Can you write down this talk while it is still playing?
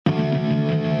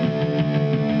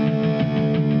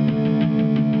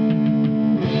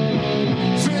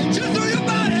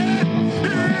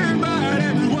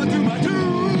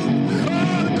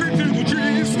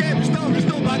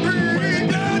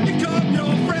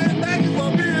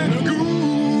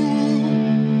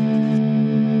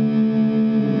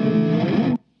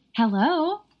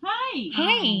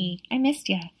Molly. I missed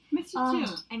you. Missed you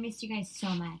too. I missed you guys so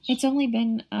much. It's only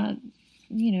been,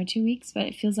 2 weeks, but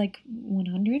it feels like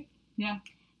 100. Yeah.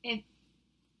 It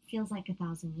feels like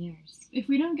 1,000 years. If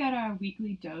we don't get our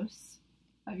weekly dose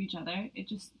of each other,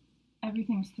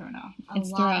 everything's thrown off. A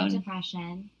lot of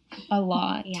depression. A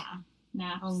lot. Yeah.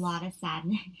 Naps. A lot of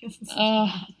sadness.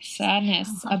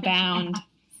 Sadness abound.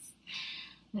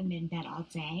 I'm in bed all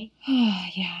day.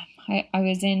 Yeah. I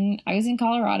was in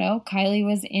Colorado. Kylie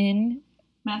was in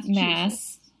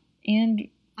Mass. And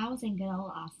I was in good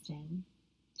old Austin.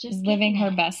 Just living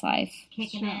her best life.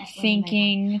 Kicking it.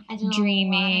 Thinking,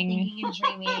 dreaming. Thinking and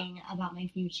dreaming about my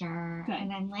future. Good.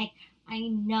 And I'm like, I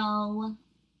think I know where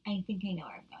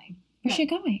I'm going. Where's she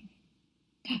going?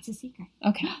 It's a secret.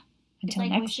 Okay. It's Until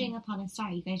like next Wishing time. Upon a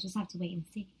Star. You guys just have to wait and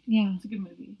see. Yeah. It's a good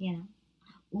movie. You know?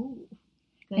 Ooh.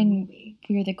 Good And movie.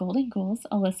 we're the Golden Ghouls.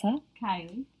 Alyssa.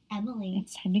 Kylie. Emily.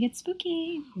 It's time to get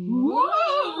spooky.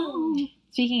 Whoa!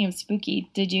 Speaking of spooky,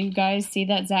 did you guys see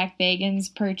that Zach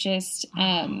Bagans purchased,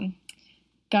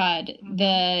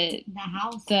 the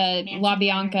house. The Mansion La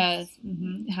Bianca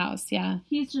Gardens. house, yeah.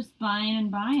 He's just buying and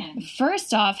buying.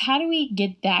 First off, how do we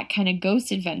get that kind of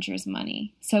Ghost Adventures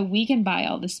money so we can buy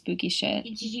all the spooky shit?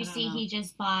 Did you see he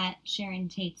just bought Sharon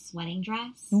Tate's wedding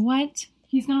dress? What?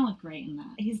 He's gonna look great in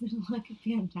that. He's going to look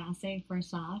fantastic,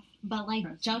 first off. But,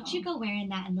 don't you go wearing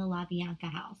that in the La Bianca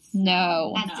house.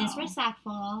 No. That's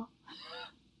disrespectful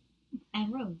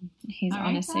and rude. He's All right,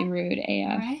 honestly Zach? rude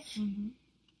AF. Right? Mm-hmm.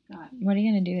 God. What are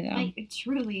you going to do, though? Like,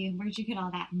 truly, where'd you get all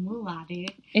that moolah,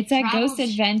 dude? It's that Travel- Ghost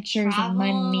Adventures Travel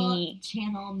money.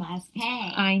 Channel must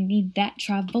pay. I need that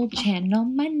Travel Channel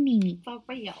money. For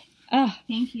real. Ugh.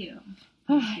 Thank you.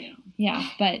 Thank you. Yeah,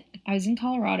 but I was in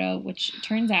Colorado, which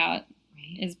turns out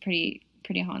is pretty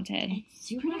haunted. It's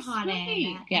super Pretty haunted.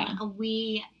 spooky. Yeah. And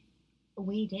we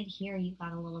did hear you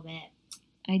got a little bit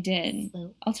I did.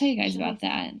 spooked. I'll tell you guys Should we- about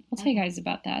that. I'll tell you guys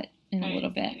about that in a Very little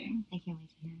bit. exciting. I can't wait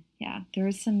to hear. Yeah, there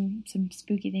was some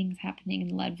spooky things happening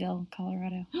in Leadville,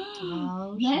 Colorado.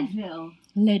 Oh, shit. Leadville.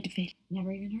 Leadville.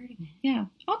 Never even heard of it. Yeah.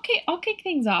 I'll kick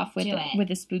things off with Do it.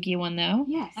 with a spooky one though.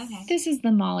 Yes. Okay. This is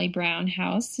the Molly Brown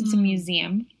house. It's a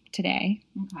museum today.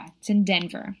 Okay. It's in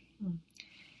Denver.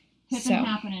 Hippin'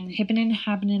 happening. Hippin'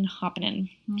 happening.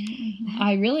 Mm-hmm.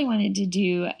 I really wanted to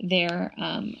do their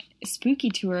spooky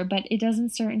tour, but it doesn't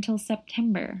start until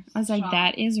September. I was like, Shock.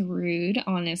 that is rude, I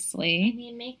honestly.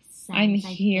 mean, it makes sense. I'm I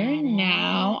here get it.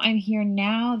 now. I'm here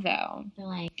now, though. They're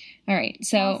like, All right,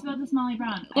 Tell us so about this Molly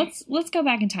Brown. let's go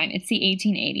back in time. It's the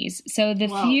 1880s. So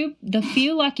Whoa. the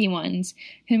few lucky ones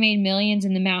who made millions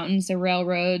in the mountains, the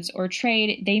railroads, or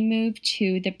trade, they moved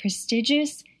to the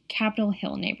prestigious Capitol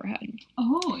Hill neighborhood.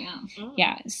 Oh, yeah.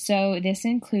 Yeah, so this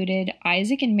included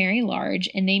Isaac and Mary Large,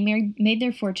 and they made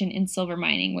their fortune in silver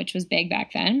mining, which was big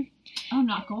back then. Oh,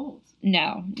 not gold.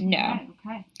 No.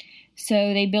 Okay.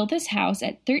 So they built this house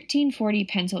at 1340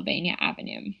 Pennsylvania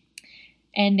Avenue,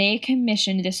 and they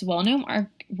commissioned this well-known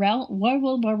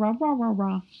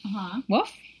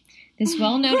This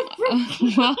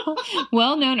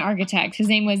well-known architect. His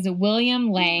name was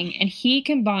William Lang, and he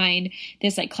combined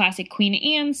this like classic Queen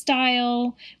Anne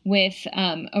style with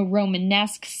a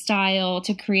Romanesque style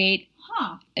to create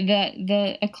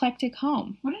the eclectic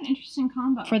home What an interesting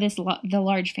combo. for the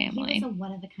large family. he was a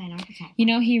one-of-a-kind architect. You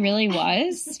know, he really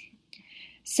was.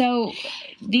 So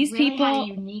these really people, had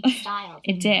a unique style.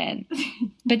 it did.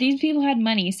 But these people had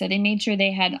money, so they made sure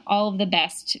they had all of the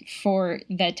best for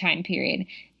the time period.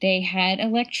 They had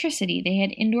electricity, they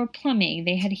had indoor plumbing,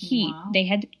 they had heat, Wow. they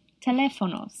had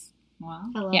teléfonos. Wow.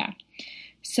 Hello? Yeah.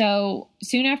 So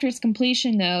soon after its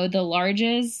completion, though, the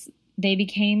Larges, they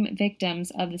became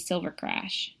victims of the silver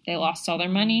crash. They lost all their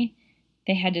money.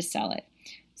 They had to sell it.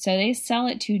 So they sell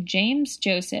it to James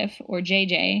Joseph, or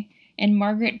JJ, and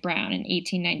Margaret Brown in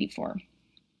 1894.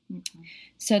 Okay.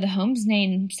 So the home's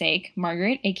namesake,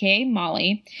 Margaret, a.k.a.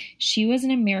 Molly, she was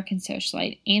an American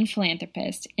socialite and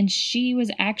philanthropist, and she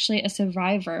was actually a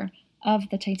survivor of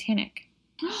the Titanic.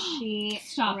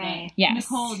 Stop Ray. it. Yes.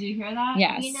 Nicole, do you hear that?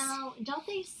 Yes. You know, don't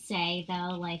they say,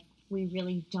 though, like, we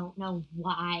really don't know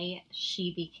why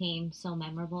she became so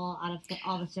memorable out of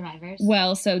all the survivors?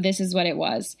 Well, so this is what it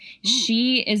was.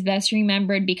 She is best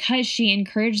remembered because she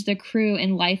encouraged the crew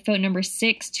in lifeboat number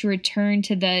 6 to return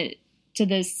to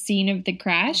the scene of the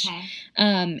crash,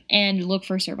 Okay. and look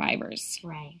for survivors.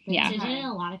 Right. But Yeah. didn't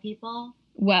a lot of people?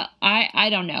 Well, I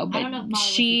don't know, but I don't know if Molly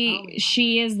was the only one.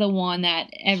 she is the one that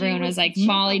everyone was like, she was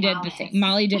Molly the did the wellness. thing.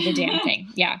 Molly did the damn thing.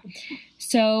 Yeah.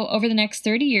 So over the next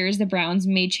 30 years, the Browns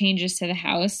made changes to the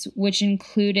house, which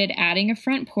included adding a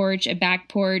front porch, a back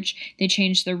porch. They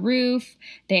changed the roof.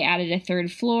 They added a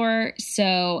third floor.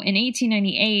 So in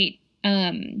 1898,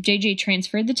 JJ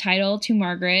transferred the title to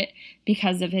Margaret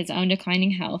because of his own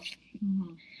declining health.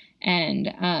 Mm-hmm.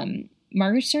 And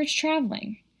Margaret starts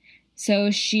traveling.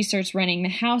 So she starts renting the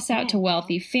house out to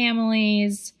wealthy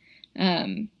families.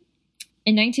 In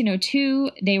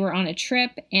 1902, they were on a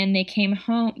trip and they came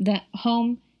home. The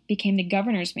home became the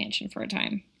governor's mansion for a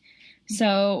time.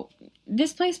 So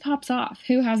this place pops off.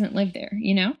 Who hasn't lived there,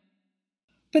 you know?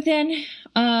 But then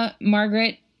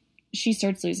Margaret, she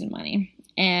starts losing money.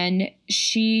 And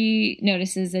she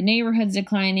notices the neighborhood's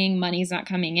declining. Money's not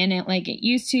coming in it like it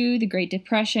used to. The Great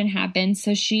Depression happened.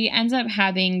 So she ends up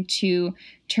having to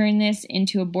turn this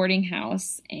into a boarding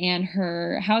house. And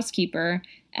her housekeeper,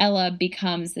 Ella,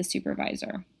 becomes the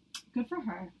supervisor. Good for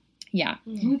her. Yeah.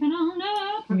 Moving on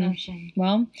up. Promotion.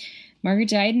 Well, Margaret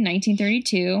died in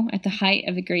 1932 at the height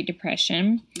of the Great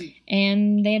Depression.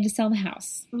 And they had to sell the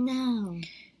house. No.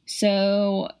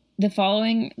 So the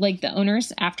following, like the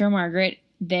owners after Margaret,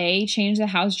 they changed the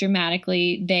house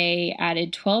dramatically. They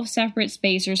added 12 separate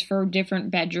spacers for different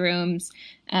bedrooms,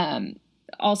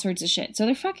 all sorts of shit. So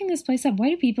they're fucking this place up. Why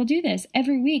do people do this?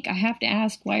 Every week I have to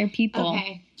ask, why are people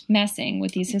messing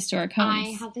with these historic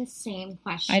homes? I have the same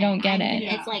question. I don't get it.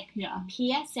 It's like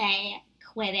PSA,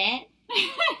 quit it.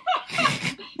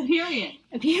 Period.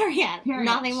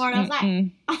 Nothing more to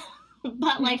say.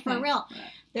 But like for real. Right.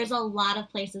 There's a lot of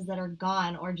places that are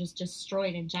gone or just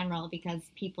destroyed in general because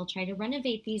people try to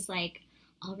renovate these, like,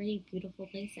 already beautiful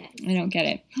places. I don't get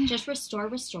it. Just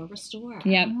restore.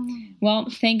 Yep. Well,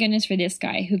 thank goodness for this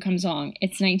guy who comes along.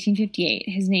 It's 1958.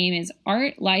 His name is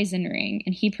Art Leisenring,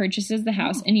 and he purchases the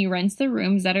house, and he rents the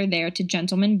rooms that are there to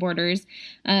gentlemen boarders,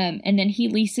 and then he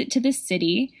leases it to the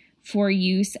city for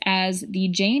use as the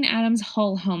Jane Addams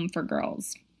Hull Home for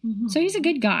Girls. Mm-hmm. So he's a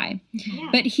good guy,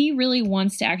 but he really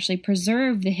wants to actually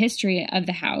preserve the history of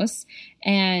the house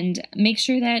and make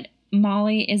sure that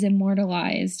Molly is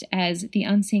immortalized as the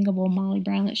unsinkable Molly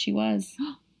Brown that she was.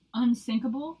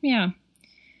 Unsinkable? Yeah.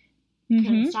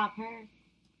 Couldn't stop her.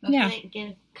 Yeah.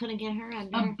 Couldn't get her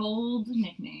under. A bold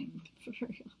nickname.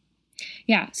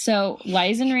 Yeah, so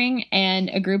Leisenring and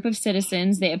a group of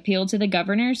citizens, they appealed to the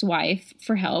governor's wife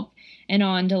for help. And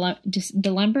on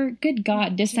December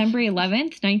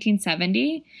 11th,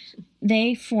 1970,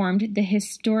 they formed the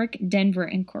Historic Denver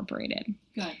Incorporated.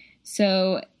 Good.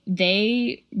 So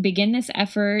they begin this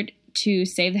effort to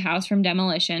save the house from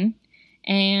demolition.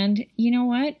 And you know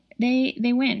what? They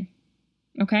win.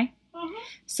 Okay?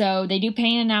 So they do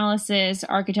paint analysis,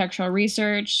 architectural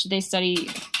research. They study...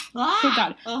 Good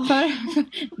God.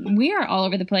 We are all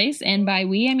over the place, and by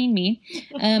we, I mean me.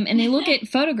 And they look at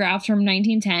photographs from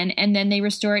 1910, and then they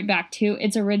restore it back to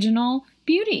its original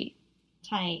beauty.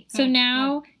 Tight. So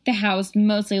now the house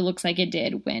mostly looks like it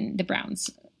did when the Browns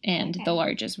and the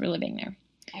Larges were living there.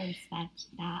 I respect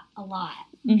that a lot.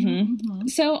 Mm-hmm.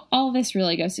 So all this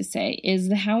really goes to say is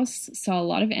the house saw a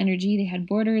lot of energy. They had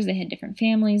boarders. They had different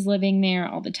families living there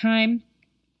all the time.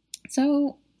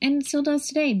 So... And it still does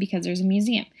today because there's a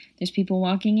museum. There's people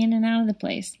walking in and out of the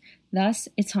place. Thus,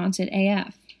 it's haunted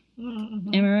AF.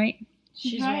 Mm-hmm. Am I right?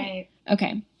 She's right.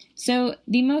 Okay. So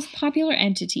the most popular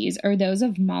entities are those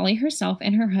of Molly herself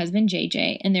and her husband,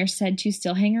 JJ, and they're said to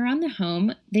still hang around the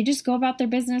home. They just go about their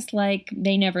business like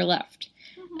they never left.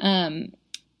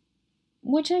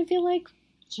 Which I feel like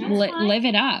live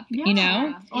it up, you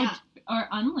know? Or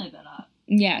unlive it up.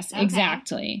 Yes,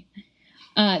 exactly.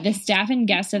 The staff and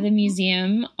guests of the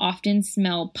museum often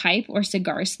smell pipe or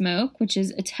cigar smoke, which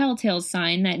is a telltale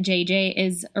sign that JJ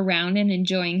is around and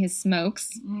enjoying his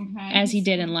smokes as he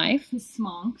did in life. His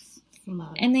smonks.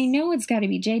 And they know it's got to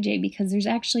be JJ because there's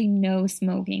actually no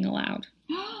smoking allowed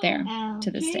there to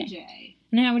this JJ. day.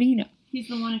 Now, what do you know? He's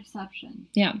the one exception.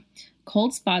 Yeah.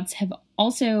 Cold spots have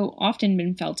also often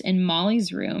been felt in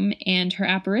Molly's room, and her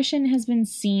apparition has been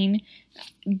seen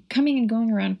coming and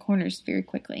going around corners very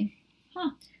quickly.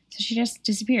 So she just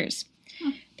disappears.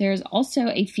 There's also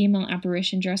a female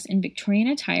apparition dressed in Victorian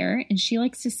attire, and she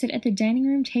likes to sit at the dining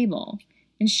room table.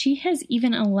 And she has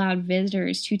even allowed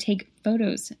visitors to take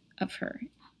photos of her.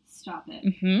 Stop it.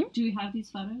 Mm-hmm. Do we have these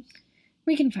photos?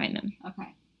 We can find them.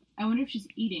 Okay. I wonder if she's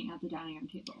eating at the dining room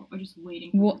table or just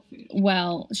waiting for her food.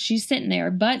 Well, she's sitting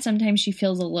there, but sometimes she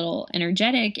feels a little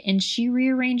energetic, and she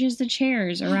rearranges the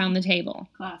chairs around the table.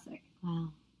 Classic. Wow.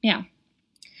 Yeah.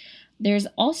 There's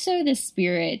also the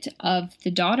spirit of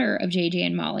the daughter of JJ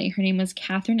and Molly. Her name was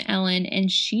Catherine Ellen,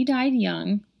 and she died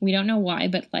young. We don't know why,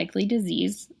 but likely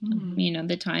disease. You know,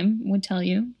 the time would tell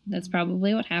you that's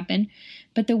probably what happened.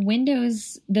 But the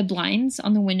windows, the blinds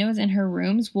on the windows in her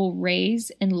rooms will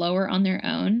raise and lower on their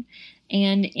own.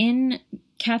 And in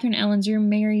Catherine Ellen's room,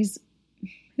 Mary's,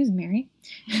 Who's Mary?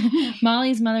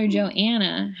 Molly's mother,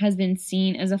 Joanna, has been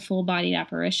seen as a full-bodied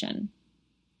apparition.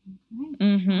 Okay.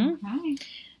 Mm-hmm. Okay.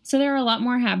 So there are a lot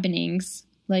more happenings,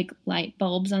 like light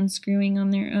bulbs unscrewing on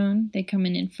their own. They come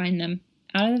in and find them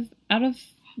out of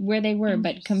where they were,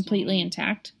 but completely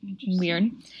intact. Weird.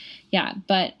 Yeah,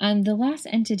 but the last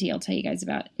entity I'll tell you guys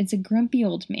about, it's a grumpy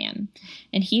old man,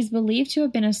 and he's believed to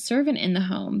have been a servant in the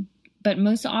home, but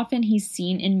most often he's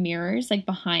seen in mirrors, like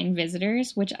behind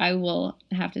visitors, which I will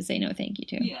have to say no thank you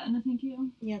to. Yeah, no thank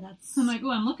you. Yeah, that's... I'm like, oh,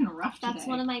 I'm looking rough today. That's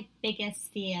one of my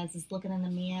biggest fears, is looking in the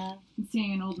mirror, And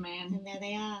seeing an old man. and there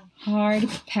they are. Hard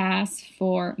pass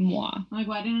for moi. I'm like,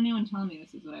 why didn't anyone tell me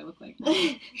this is what I look like?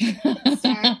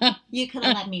 Sir, you could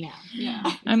have let me know. Yeah,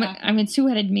 I'm exactly. a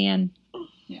two-headed man.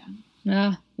 Yeah.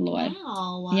 Oh, Lord.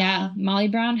 Wow. Yeah, Molly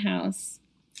Brown house.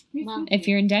 Well, If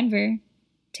you're in Denver,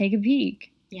 take a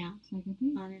peek. Yeah, Take a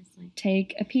peek. honestly.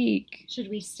 Take a peek. Should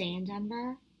we stay in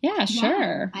Denver? Yeah,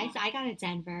 sure. I got a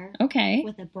Denver Okay.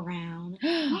 with a brown.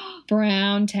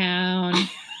 Brown Town.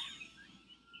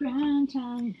 Brown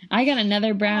town. I got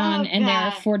another brown, Oh, and there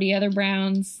are God. 40 other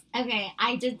browns. Okay,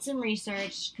 I did some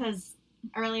research because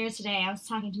earlier today I was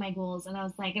talking to my ghouls and I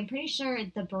was like, I'm pretty sure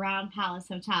the Brown Palace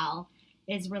Hotel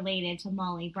is related to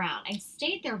Molly Brown. I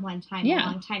stayed there one time a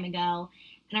long time ago,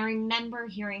 and I remember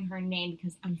hearing her name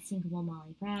because Unsinkable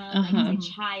Molly Brown. Like, as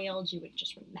a child, you would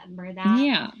just remember that.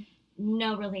 Yeah.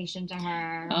 No relation to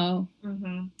her. Oh.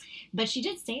 Mm-hmm. But she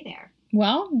did stay there.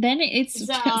 Well, then it's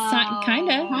So- kind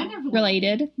of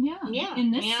related. Yeah. Yeah.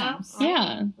 In this yeah, sense. maybe,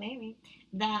 Yeah. Maybe.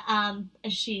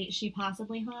 She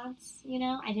possibly haunts, you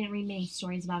know. I didn't read many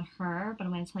stories about her, but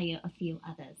I'm going to tell you a few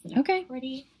others that are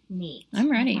pretty neat. I'm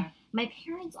ready. Okay. My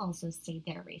parents also stayed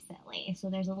there recently, so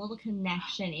there's a little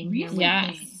connection in Really? here with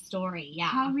Yes. this story. Yeah.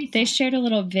 How recent? They shared a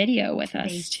little video with They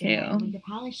us, did. too. We could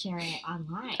probably share it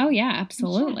online. Oh, yeah, On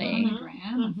absolutely. the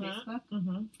gram, on Mhm. Facebook.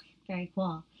 Mm-hmm. Very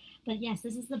cool. But yes,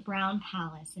 this is the Brown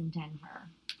Palace in Denver.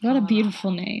 What a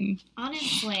beautiful name.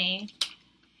 Honestly,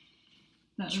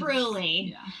 That was-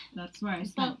 truly. Yeah, that's where I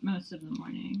spent most of the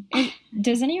morning.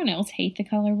 Does anyone else hate the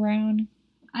color brown?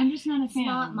 I'm just not a It's fan.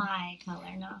 not my color,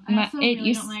 no. I also it really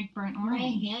used- don't like burnt My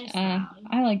orange. hair is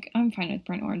brown. I'm fine with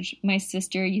burnt orange. My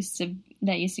sister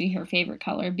that used to be her favorite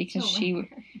color because she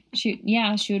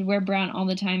would wear brown all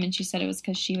the time, and she said it was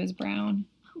because she was brown.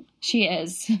 She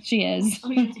is. Oh,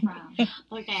 she's brown.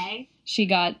 Okay. She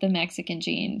got the Mexican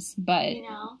genes, but You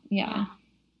know? yeah.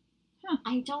 Huh.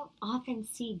 I don't often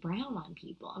see brown on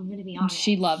people. I'm going to be honest.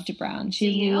 She loved brown. Do She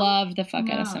you? loved the fuck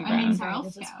out of No, some I mean, brown. Sorry, Girl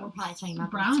this is, we're probably Scouts. talking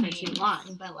about Brownies. this for too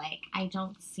long, but like, I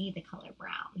don't see the color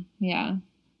brown. Yeah.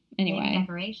 Maybe Anyway,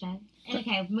 decoration.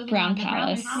 Okay, moving Brown on. The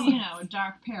Palace. Brown You know, a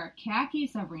dark pair of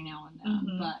khakis every now and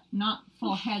then, Mhm. but not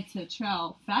full head to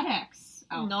toe FedEx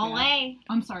outfit. No way.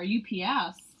 I'm sorry,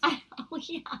 UPS. Oh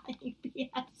yeah,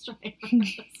 UPS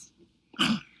drivers.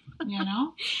 You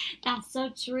know, That's so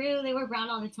true. They were brown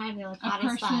all the time. They look a hot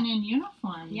as fuck. person in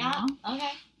uniform. You Yeah. know?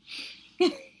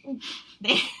 Okay.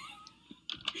 they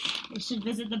should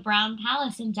visit the Brown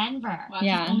Palace in Denver. Well,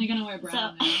 Yeah. I'm only gonna wear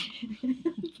brown So- now.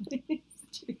 Please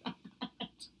do that.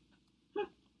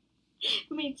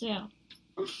 Me too.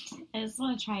 I just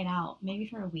want to try it out, maybe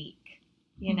for a week.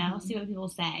 You know, Mhm. see what people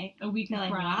say. A week They're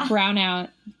of like, brown. wow. brown out.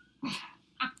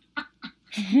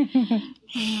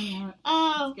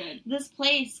 Oh, Good. this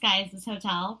place, guys, this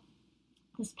hotel,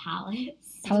 this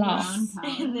palace, Palace.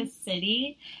 in this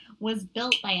city was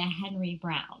built by a Henry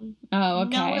Brown. Oh,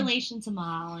 No okay. relation to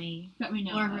Molly That we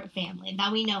know. or of. her family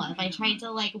that we know of. I tried to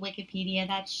like Wikipedia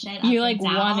that shit. You up like and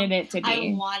down. wanted it to I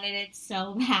be. wanted it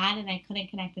so bad, and I couldn't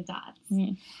connect the dots.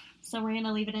 Mm. So we're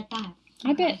gonna leave it at that.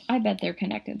 I bet they're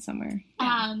connected somewhere.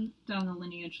 Yeah. Down the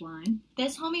lineage line.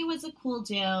 This homie was a cool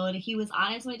dude. He was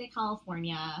on his way to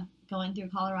California, going through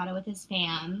Colorado with his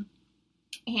fam,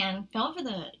 and going for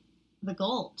the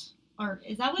gold. Or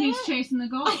is that what He it was was? chasing the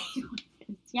gold.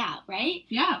 Yeah, right?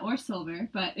 Yeah, or silver.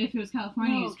 But if it was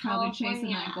California, he No, was probably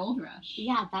chasing California. that gold rush.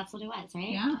 Yeah, that's what it was, right?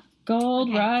 Yeah. Gold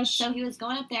Okay. Rush. So he was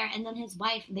going up there, and then his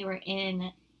wife, they were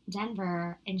in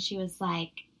Denver, and she was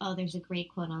like, oh, there's a great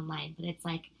quote online, but it's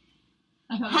like,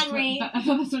 I thought Henry. I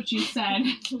thought that's what you said.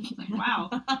 I was like, wow.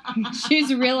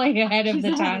 She's really ahead of She's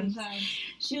the ahead of times. time.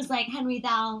 she was like, Henry,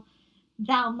 thou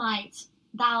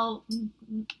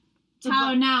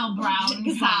How now, Brown?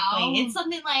 Exactly. How? It's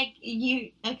something like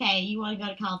you want to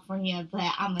go to California, but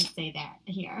I'm gonna stay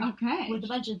here Okay. with a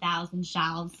bunch of thous and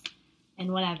shalls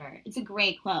and whatever. It's a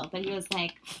great quote, but he was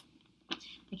like,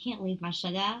 I can't leave my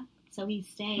sugar, so he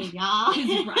stayed, y'all.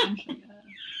 His brown sugar.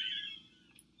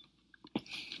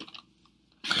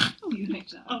 Oh, you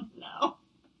picked up. Oh no.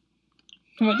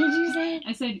 What did you say?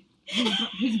 I said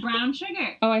His brown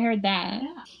sugar. Oh, I heard that.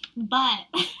 Yeah.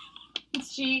 But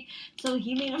so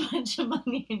he made a bunch of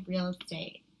money in real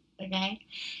estate, okay?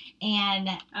 And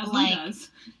As one like does.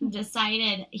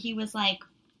 decided he was like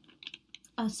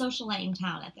a socialite in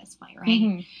town at this point, right?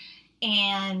 Mhm.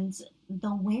 And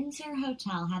the Windsor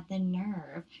Hotel had the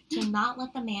nerve to not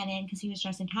let the man in because he was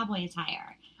dressed in cowboy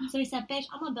attire. So he said, "Bitch,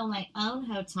 I'm gonna build my own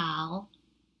hotel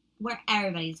where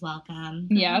everybody's welcome."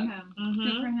 Yep. Good for him. Mhm.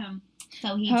 Good for him.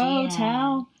 So he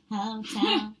Hotel. did.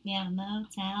 Hotel. Yeah,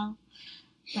 motel.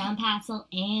 Brown Castle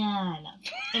and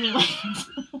anyway.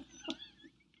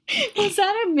 Was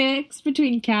that a mix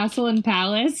between castle and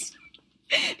palace?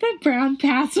 The Brown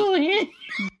Castle Inn?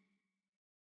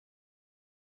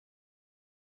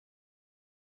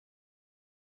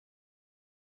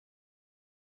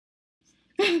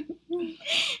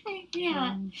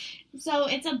 Yeah. So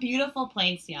it's a beautiful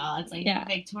place, y'all. It's like Yeah.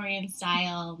 Victorian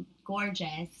style,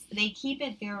 gorgeous. They keep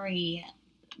it very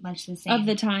much the same. Of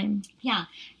the time. Yeah.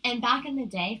 And back in the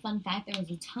day, fun fact, there was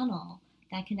a tunnel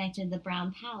that connected the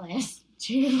Brown Palace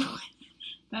to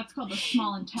That's called the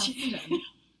small intestine.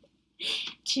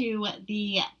 to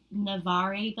the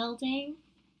Navarre building.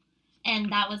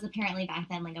 And that was apparently back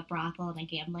then like a brothel and a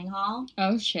gambling hall.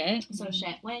 Oh, shit. So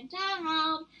shit went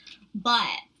down.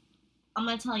 But I'm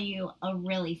going to tell you a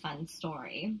really fun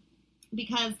story.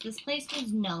 Because this place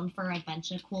was known for a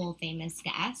bunch of cool, famous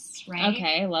guests, right?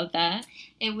 Okay, I love that.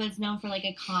 It was known for like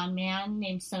a con man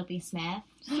named Soapy Smith.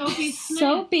 Sophie Smith.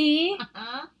 Soapy.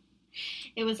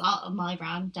 It was all Molly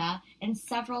Brown, duh. And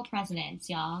several presidents,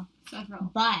 y'all. Several.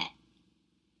 But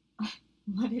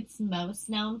what it's most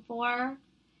known for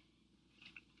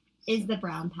is the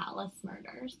Brown Palace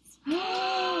murders.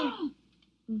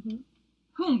 Mm-hmm.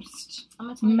 Hoomst. I'm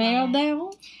gonna tell you about it.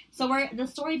 Maildale? So the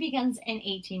story begins in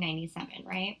 1897,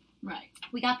 right? Right.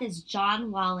 We got this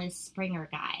John Wallace Springer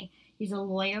guy. He's a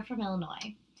lawyer from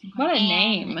Illinois. What a And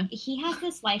name. He has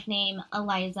this wife named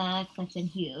Eliza Clifton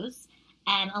Hughes.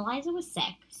 And Eliza was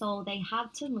sick, so they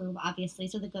had to move, obviously,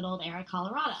 to the good old era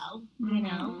Colorado. You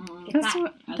know? Mhm. Get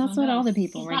That's what all the does.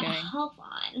 people He's were got doing. help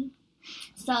on.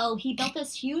 So he built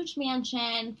this huge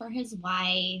mansion for his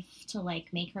wife to,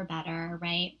 like, make her better,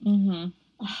 right? Mm-hmm.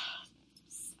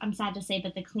 I'm sad to say,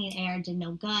 but the clean air did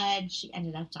no good. She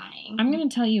ended up dying. I'm going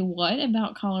to tell you what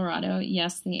about Colorado.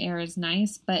 Yes, the air is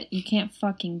nice, but you can't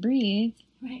fucking breathe.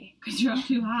 Right. Because you're up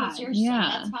too high. 'Cause you're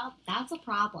Yeah. that's a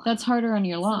problem. That's harder on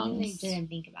your something they lungs. didn't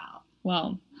think about.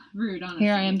 Well, Rude, honestly.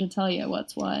 here I am to tell you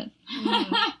what's what.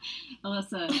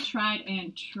 Alyssa, tried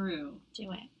and true.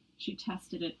 Do it. She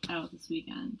tested it out this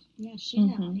weekend. Yeah, she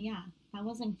knew. Mhm. Yeah, that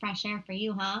wasn't fresh air for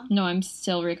you, huh? No, I'm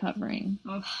still recovering.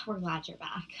 We're glad you're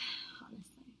back.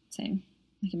 Honestly. Same.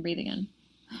 I can breathe again.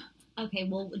 Okay,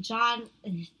 well, John,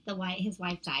 his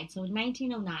wife died. So in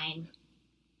 1909,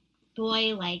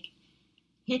 boy, like,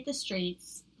 hit the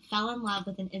streets, fell in love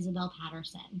with an Isabel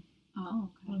Patterson. Oh,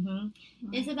 okay. Mm-hmm.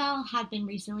 Right. Isabel had been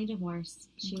recently divorced.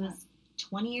 She Okay. was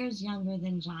 20 years younger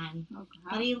than John, Okay.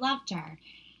 but he loved her.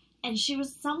 And she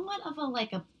was somewhat of a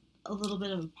little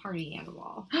bit of a party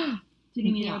animal. Did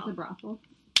he meet her Yeah. at the brothel?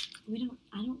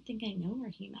 I don't think I know where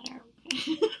he met her.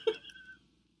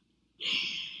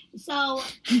 So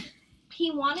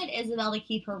he wanted Isabel to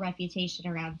keep her reputation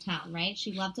around town, right?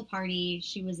 She loved to party.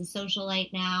 She was a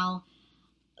socialite now.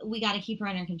 We got to keep her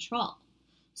under control.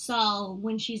 So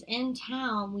when she's in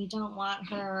town, we don't want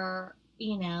her,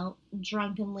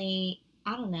 drunkenly,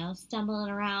 I don't know, stumbling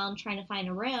around trying to find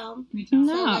a room. Me too.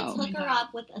 No. So let's Me hook her too.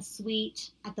 up with a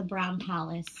suite at the Brown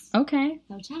Palace Okay.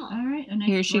 Hotel. All right. A nice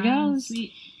Here she brown goes.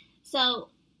 sweet- So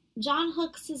John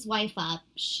hooks his wife up.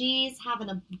 She's having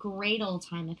a great old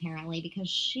time, apparently, because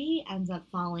she ends up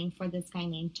falling for this guy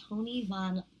named Tony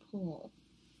Von Poole.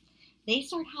 They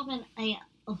start having a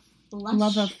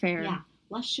Love affair. Yeah,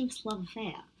 luscious love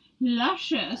affair.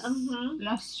 Luscious. Mhm.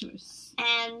 Luscious.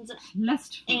 And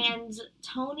Lustful.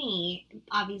 Tony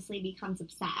obviously becomes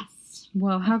obsessed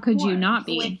Well, how could you course. not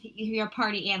be? with your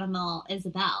party animal,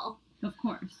 Isabel. Of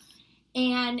course.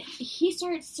 And he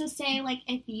starts to say, like,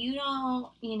 if you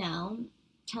don't,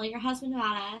 tell your husband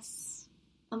about us,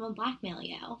 I'm going to blackmail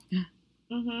you.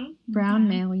 Mm-hmm. Brown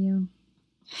mail you.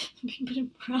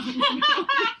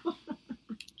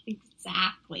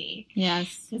 Exactly.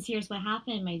 Yes. Because here's what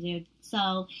happened, my dude.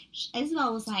 So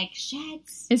Isabel was like, shit.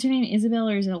 Is her name Isabel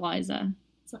or is it Eliza?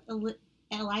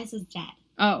 Eliza's dead.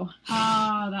 Oh.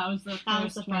 Oh, that was the first That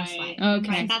was the first wife. one. Okay.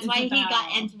 Right, that's why he Isabel.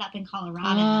 ended up in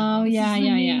Colorado. Oh, This yeah, is the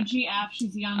yeah, new yeah. GF.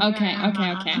 She's younger. Okay,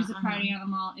 okay. She's a party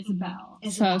animal. Isabel.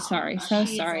 So sorry, so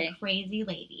She's sorry. a crazy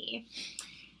lady.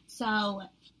 So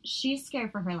she's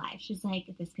scared for her life. She's like,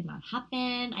 this could not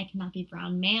happen. I cannot be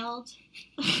brown mailed.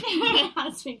 My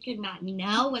husband could not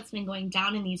know what's been going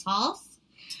down in these halls.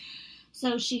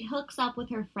 So she hooks up with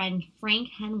her friend Frank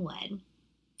Henwood.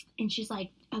 And she's like,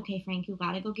 okay, Frank, you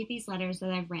gotta go get these letters that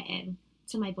I've written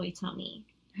to my boy Tony.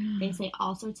 They say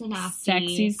all sorts of nasty.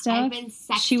 Sexy stuff? I've been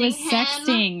sexting She was him.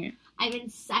 sexting. I've been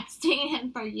sexting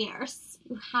him for years.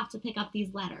 You have to pick up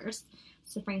these letters.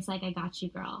 So Frank's like, I got you,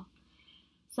 girl.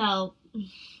 So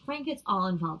Frank gets all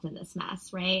involved in this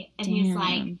mess, right? And he's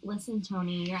like, listen,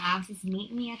 Tony, your ass is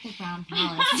meeting me at the Brown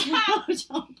Palace.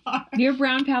 Your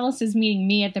Brown Palace is meeting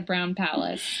me at the Brown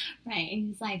Palace. Right. And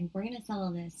he's like, we're going to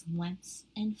settle this once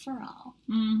and for all.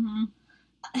 Mm-hmm.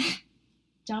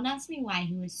 Don't ask me why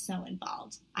he was so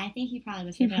involved. I think he probably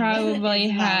was. He probably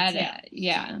had, too.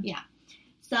 yeah.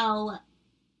 So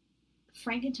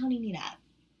Frank and Tony meet up.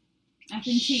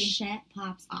 Shit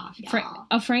pops off, y'all.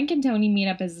 A Frank and Tony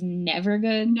meetup is never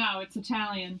good. No, it's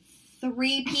Italian.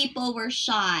 3 people were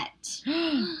shot.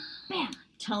 Bam.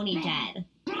 Tony dead.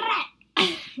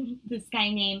 This guy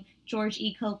named George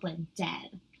E. Copeland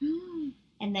dead.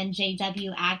 And then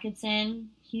J.W. Atkinson,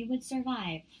 he would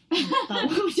survive. But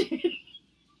wounded.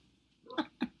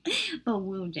 But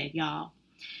wounded, y'all.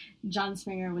 John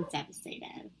Springer was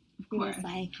devastated. He was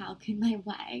like, how can my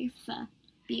wife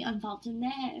be involved in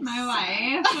this? My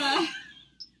wife.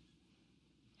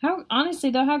 How, honestly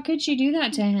though, how could she do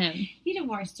that to him? He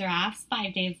divorced her ass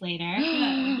 5 days later.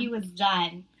 He was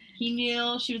done. He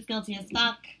knew she was guilty as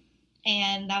fuck,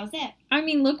 and that was it. I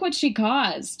mean, look what she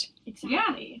caused.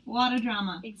 Exactly. Yeah, a lot of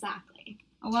drama. Exactly.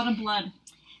 A lot of blood.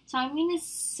 So I'm going to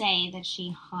say that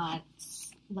she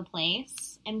haunts the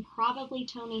place, and probably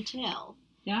Tony too.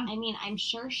 Yeah. I mean, I'm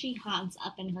sure she haunts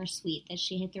up in her suite that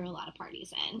she threw a lot of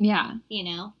parties in. Yeah. You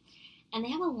know? And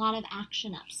they have a lot of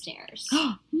action upstairs.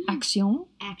 Action?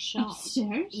 Action.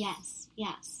 Upstairs?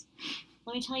 Yes.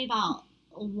 Let me tell you about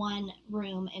one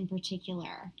room in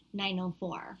particular,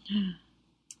 904.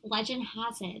 Legend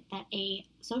has it that a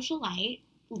socialite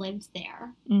lived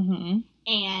there. Mm-hmm.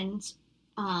 And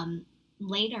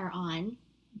later on,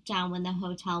 down when the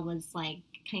hotel was like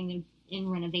kind of in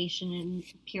renovation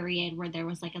period where there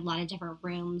was like a lot of different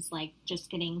rooms like just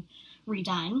getting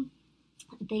redone,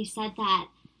 they said that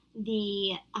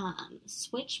the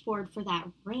switchboard for that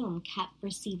room kept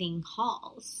receiving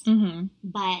calls,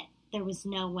 but there was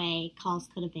no way calls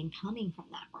could have been coming from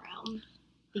that room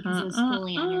because it was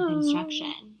fully under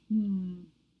construction.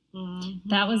 Mm-hmm.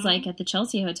 That was like at the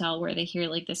Chelsea Hotel where they hear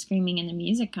like the screaming and the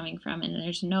music coming from and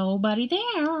there's nobody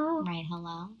there. Right,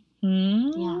 hello?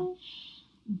 Yeah.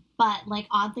 But, like,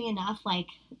 oddly enough, like,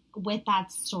 with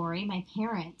that story, my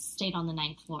parents stayed on the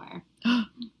 9th floor.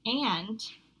 And...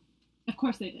 Of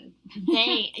course they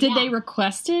did. Did they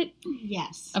request it?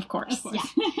 Yes. Of course. Yeah.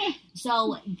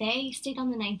 So, they stayed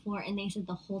on the 9th floor, and they said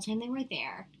the whole time they were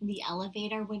there, the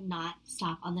elevator would not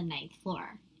stop on the 9th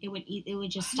floor. It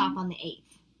would just stop on the 8th.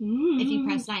 If you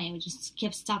press 9, it would just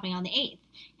keep stopping on the 8th.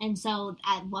 And so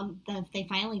they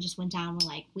finally just went down and were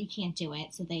like, we can't do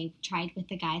it. So they tried with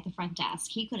the guy at the front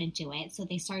desk. He couldn't do it. So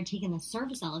they started taking the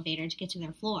service elevator to get to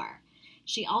their floor.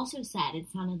 She also said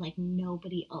it sounded like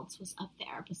nobody else was up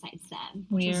there besides them,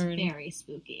 which is very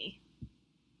spooky.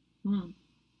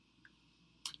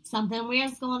 Something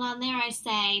weird's going on there, I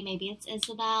say. Maybe it's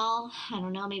Isabel. I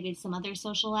don't know. Maybe it's some other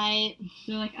socialite.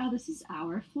 They're like, oh, this is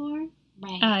our floor?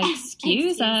 Right.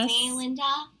 Excuse us. Me, Linda.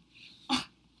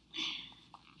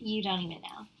 You don't even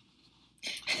know.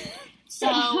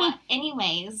 So,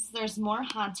 anyways, there's more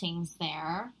hauntings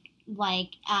there.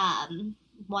 Like,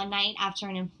 one night after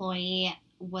an employee,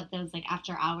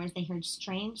 after hours, they heard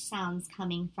strange sounds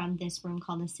coming from this room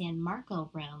called the San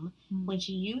Marco room, which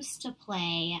used to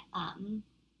play, I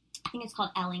think it's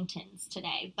called Ellington's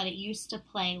today, but it used to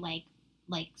play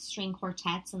like string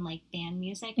quartets and like band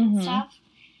music and stuff.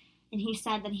 And he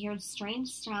said that he heard strange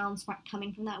sounds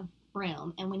coming from that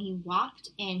room. And when he walked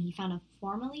in, he found a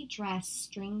formally dressed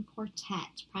string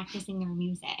quartet practicing their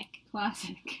music.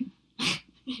 Classic.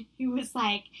 He was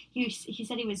like, he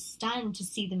said he was stunned to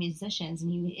see the musicians.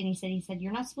 And he said,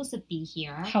 you're not supposed to be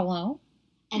here. Hello?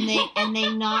 And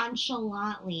they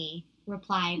nonchalantly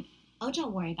replied, oh,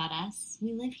 don't worry about us.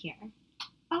 We live here.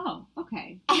 Oh,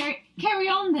 okay. Carry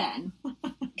on then.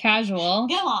 Casual.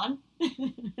 Go on.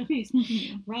 Please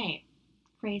continue. Right.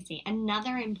 Crazy.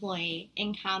 Another employee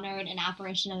encountered an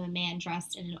apparition of a man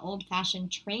dressed in an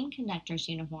old-fashioned train conductor's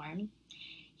uniform.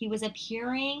 He was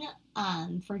appearing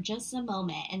for just a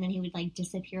moment, and then he would like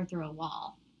disappear through a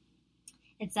wall.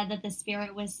 It said that the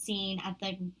spirit was seen at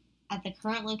the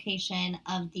current location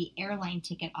of the airline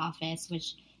ticket office,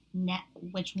 which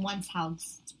once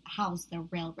housed the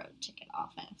railroad ticket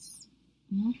office.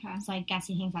 Okay. So I guess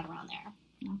he hangs out around there.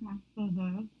 Okay.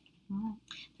 Mm-hmm. Alright.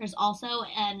 There's also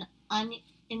an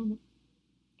uninformed.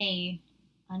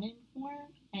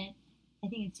 I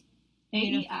think it's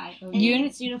AEIOU.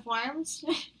 it's uniformed.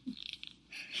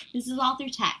 This is all through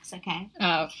text, okay?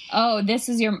 Oh, this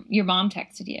is your mom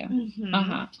texted you. Mm-hmm.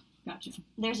 Uh-huh. Gotcha.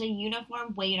 There's a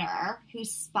uniformed waiter who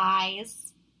is spied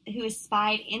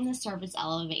in the service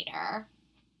elevator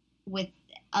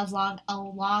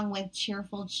along with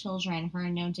cheerful children who are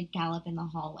known to gallop in the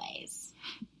hallways.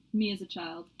 Me as a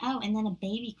child. Oh, and then a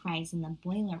baby cries in the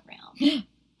boiler room.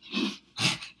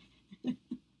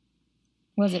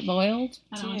 Was it boiled?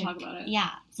 I don't want to talk about it.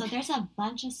 Yeah, so there's a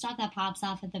bunch of stuff that pops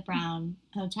off at the Brown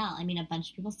Hotel. I mean, a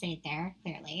bunch of people stayed there,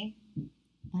 clearly. A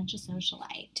bunch of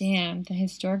socialites. Damn, the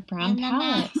historic Brown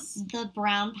Palace. The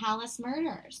Brown Palace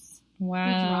murders.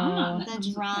 Wow. The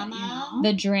drama.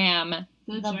 The dram.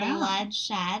 The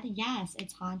bloodshed. Yes,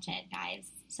 it's haunted,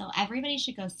 guys. So everybody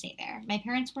should go stay there. My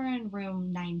parents were in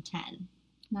room 910.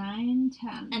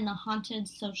 910. And the haunted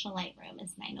socialite room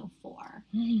is 904.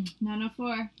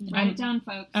 904. Write it down,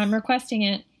 folks. I'm requesting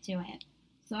it. Do it.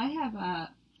 So I have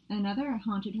another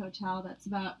haunted hotel that's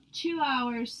about 2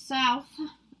 hours south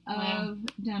of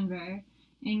Denver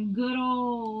in good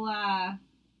old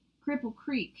Cripple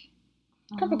Creek.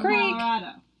 Cripple Creek.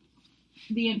 Colorado.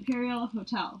 The Imperial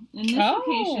Hotel. In this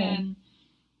location,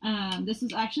 this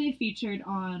is actually featured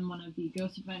on one of the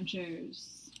Ghost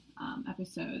Adventures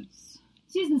episodes.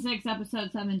 Season 6,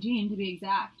 episode 17, to be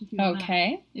exact. If you want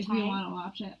to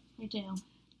watch it. I do.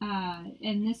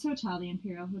 And this hotel, the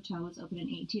Imperial Hotel, was opened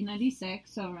in 1896,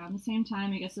 so around the same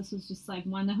time. I guess this was just like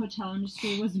when the hotel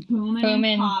industry was booming.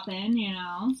 And popping, you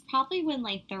know. It's probably when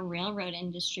like the railroad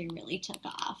industry really took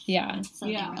off. Yeah. So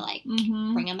they were like,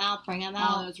 bring them out.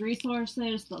 All those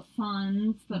resources, the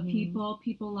funds, the people.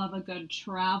 People love a good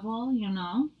travel, you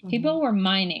know. People were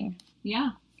mining.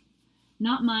 Yeah.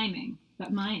 Not miming,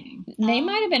 but mining. They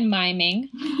might have been miming.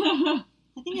 I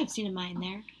think I've seen a mine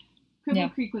there.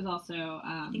 Cripple Creek was also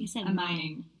a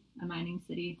mining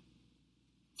city.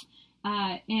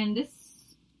 And this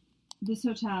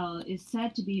hotel is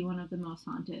said to be one of the most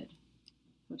haunted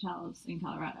hotels in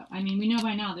Colorado. I mean, we know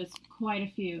by now there's quite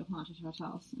a few haunted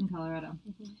hotels in Colorado.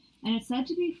 And it's said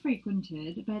to be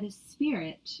frequented by the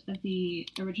spirit of the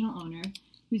original owner,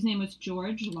 whose name was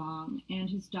George Long, and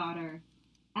his daughter,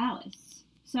 Alice.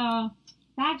 So,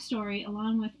 backstory,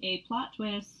 along with a plot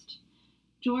twist,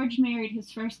 George married his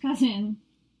first cousin.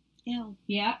 Ew.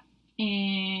 Yep.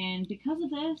 And because of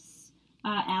this,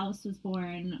 Alice was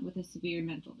born with a severe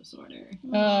mental disorder.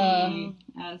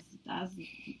 As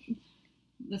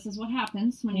this is what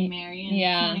happens when you marry and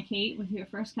communicate with your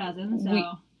first cousin.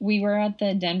 So we were at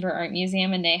the Denver Art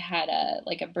Museum, and they had a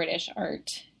British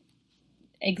art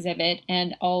exhibit,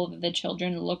 and all of the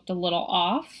children looked a little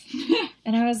off.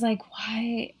 And I was like,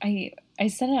 why? I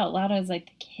said it out loud. I was like,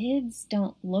 the kids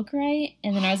don't look right.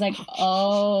 And then I was like,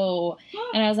 oh.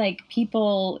 And I was like,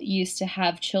 people used to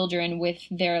have children with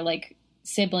their,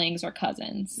 siblings or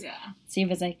cousins. Yeah. Steve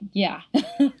was like, yeah.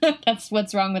 That's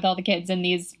what's wrong with all the kids in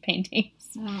these paintings.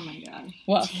 Oh, my gosh.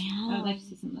 Woof. I would like to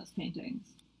see some of those paintings.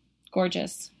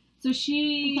 Gorgeous. So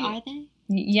she... Are they?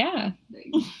 Yeah.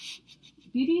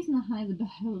 Beauty is in the eye of the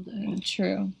beholder.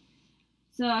 True.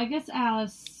 So I guess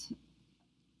Alice...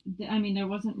 I mean, there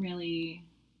wasn't really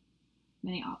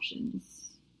many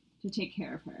options to take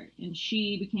care of her. And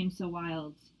she became so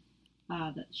wild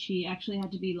that she actually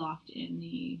had to be locked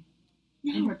in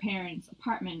her parents'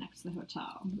 apartment next to the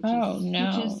hotel. Which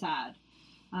is sad.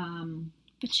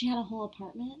 But she had a whole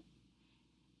apartment?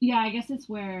 Yeah, I guess it's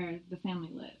where the family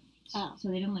lived. Oh. So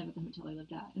they didn't live at the hotel. They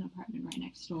lived at an apartment right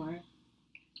next door.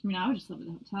 I mean, I would just live at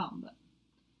the hotel, but...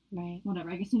 Right.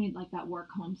 Whatever. I guess you need, that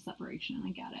work-home separation.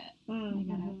 I get it. Mm-hmm. I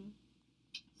get it.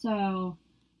 So,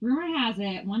 rumor has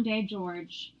it, one day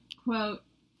George, quote,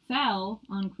 fell,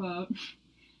 unquote,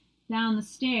 down the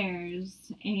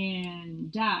stairs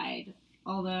and died.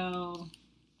 Although,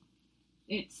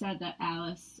 it said that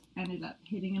Alice ended up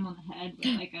hitting him on the head with,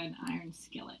 an iron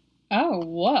skillet. Oh,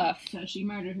 woof. So, she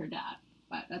murdered her dad.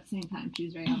 But at the same time, she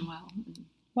was very unwell.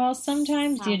 Well,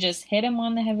 sometimes you just hit him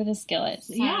on the head with a skillet.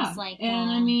 Yeah,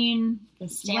 and I mean,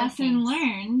 lesson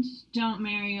learned, don't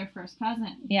marry your first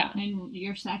cousin. Yeah. And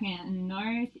your second,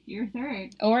 nor your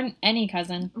third. Or any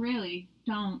cousin. Really,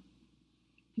 don't.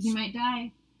 Because you might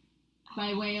die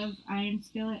by way of iron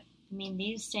skillet. I mean,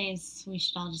 these days, we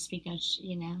should all just be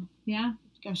Yeah.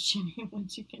 Ghost sharing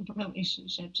once you get in a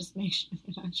relationship. Just make sure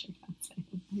they're not your cousin.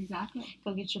 Exactly.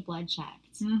 Go get your blood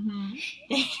checked. Mm-hmm.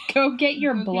 Go get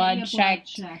your blood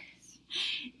checked.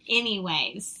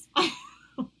 Anyways.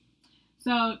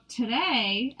 So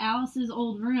today, Alice's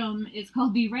old room is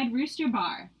called the Red Rooster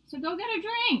Bar. So go get a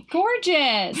drink.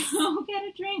 Gorgeous. Go get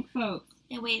a drink, folks.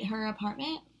 And wait, her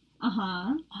apartment?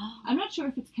 Uh-huh. Oh. I'm not sure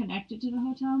if it's connected to the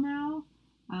hotel now.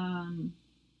 I'm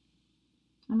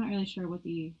not really sure what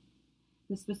the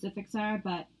specifics are,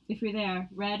 but if you're there,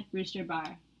 Red Rooster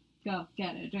Bar, go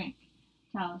get a drink.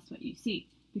 Tell us what you see,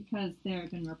 because there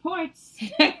have been reports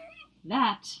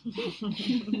that...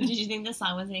 Did you think the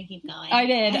song was going to keep going? I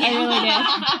did. I really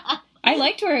did. I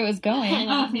liked where it was going.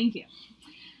 Oh, thank you.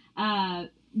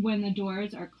 When the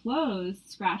doors are closed,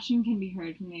 scratching can be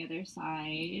heard from the other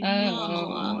side.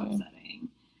 Oh. Upsetting.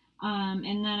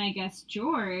 And then I guess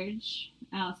George,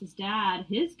 Alice's dad,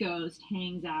 his ghost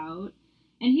hangs out.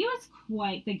 And he was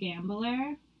quite the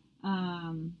gambler.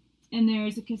 And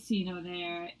there's a casino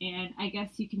there. And I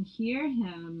guess you can hear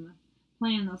him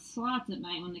playing those slots at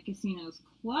night when the casino's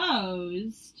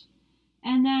closed.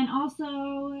 And then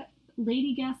also,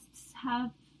 lady guests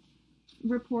have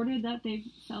reported that they've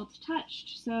felt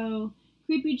touched. So,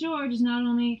 Creepy George is not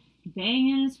only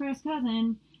banging his first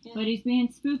cousin, but he's being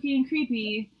spooky and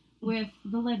creepy with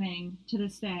the living to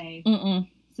this day. Mm-mm.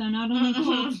 So not only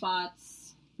cold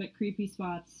spots, but creepy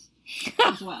spots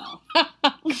as well.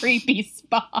 Creepy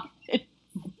spot.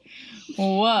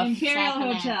 Woof. Imperial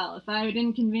Hotel. If I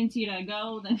didn't convince you to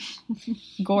go, then...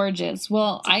 Gorgeous.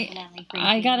 Well,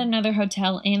 I got another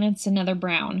hotel, and it's another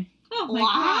Brown. Oh my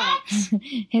God.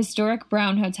 Historic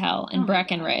Brown Hotel in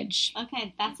Breckenridge.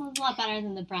 Okay, that sounds a lot better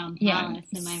than the Brown Palace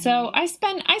in my So room.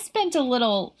 I spent a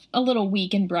little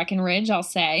week in Breckenridge, I'll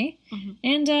say,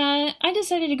 and I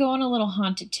decided to go on a little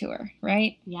haunted tour.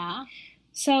 Right? Yeah.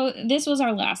 So this was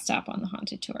our last stop on the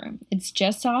haunted tour. It's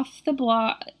just off the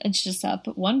block. It's just up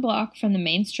one block from the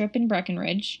main strip in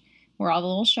Breckenridge, where all the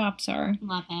little shops are.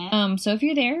 Love it. So if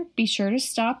you're there, be sure to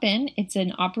stop in. It's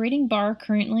an operating bar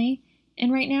currently.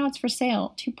 And right now it's for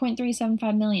sale,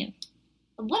 $2.375 million.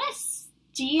 What a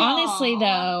steal! Honestly,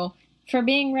 though, for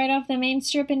being right off the main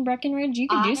strip in Breckenridge, you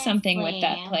could do something with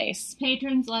that place.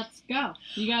 Patrons, let's go.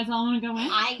 You guys all want to go in?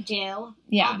 I do.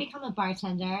 Yeah. I'll become a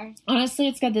bartender. Honestly,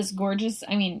 it's got this gorgeous,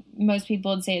 I mean, most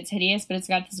people would say it's hideous, but it's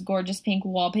got this gorgeous pink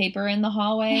wallpaper in the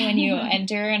hallway when you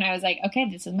enter, and I was like, okay,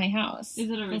 this is my house. Is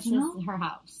it original? This is her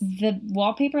house. The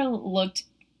wallpaper looked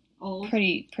Old?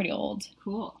 pretty old.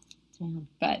 Cool. Damn.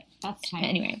 But That's tight.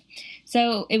 anyway,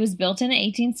 so it was built in the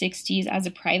 1860s as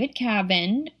a private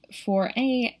cabin for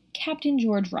a Captain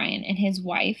George Ryan and his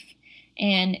wife,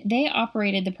 and they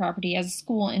operated the property as a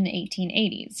school in the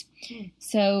 1880s.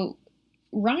 So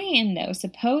Ryan, though,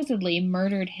 supposedly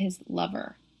murdered his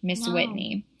lover, Miss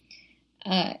Whitney,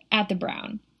 at the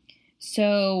Brown.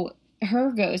 So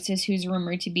her ghost is who's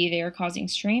rumored to be there, causing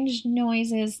strange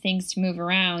noises, things to move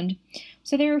around.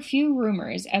 So there are a few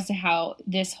rumors as to how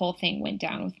this whole thing went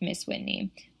down with Miss Whitney.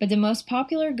 But the most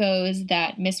popular goes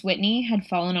that Miss Whitney had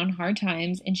fallen on hard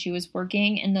times and she was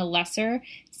working in the lesser,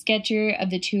 sketchier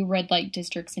of the two red light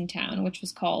districts in town, which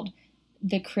was called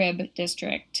the Crib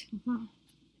District.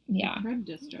 Yeah. The Crib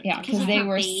District. Yeah, because they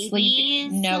were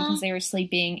sleeping. No, babies? because they were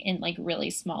sleeping in like really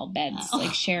small beds,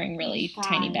 like sharing really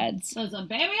tiny beds. There's a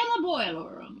baby in the boiler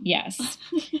room. Yes.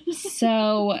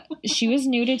 So she was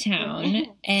new to town,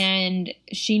 and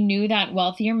she knew that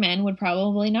wealthier men would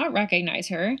probably not recognize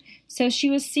her. So she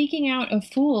was seeking out a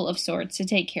fool of sorts to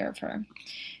take care of her.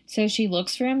 So she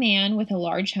looks for a man with a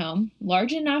large home,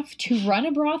 large enough to run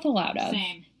a brothel out of.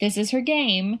 Same. This is her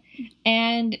game,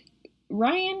 and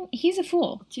Ryan, he's a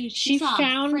fool. Dude, She she's a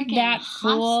found freaking that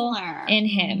fool hustler. in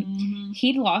him. Mm-hmm.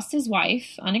 He'd lost his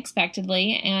wife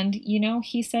unexpectedly, and,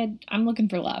 he said, I'm looking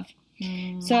for love.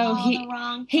 So All the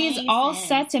wrong he's all places.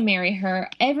 set to marry her.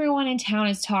 Everyone in town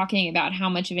is talking about how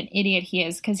much of an idiot he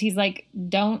is, because he's like,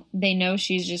 don't they know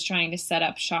she's just trying to set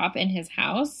up shop in his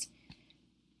house?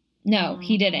 No,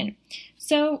 he didn't.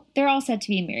 So they're all set to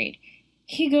be married.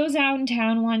 He goes out in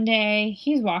town one day,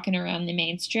 he's walking around the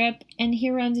main strip, and he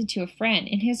runs into a friend.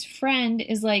 And his friend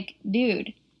is like,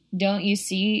 dude, don't you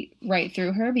see right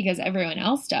through her because everyone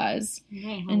else does?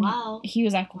 Hey, And hello. he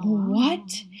was like,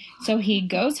 what? So he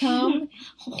goes home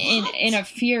in a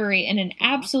fury, in an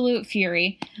absolute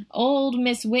fury. Old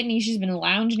Miss Whitney, she's been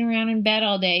lounging around in bed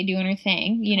all day doing her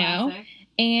thing, Classic.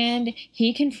 and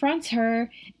he confronts her,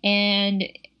 and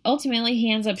ultimately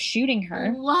he ends up shooting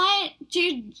her. What?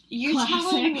 Dude, you're Classic.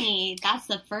 telling me that's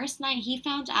the first night he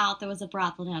found out there was a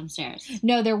brothel downstairs.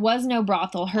 No, there was no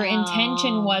brothel. Her Oh.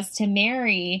 intention was to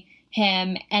marry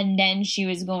him, and then she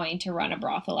was going to run a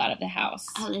brothel out of the house.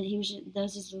 Oh, he was just, that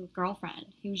was his girlfriend.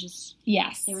 He was just,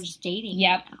 Yes. they were just dating.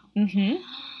 Yep. Now.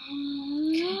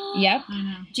 Mm-hmm. Yep. I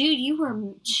know. Dude, you were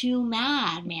too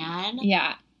mad, man.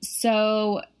 Yeah.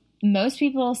 So most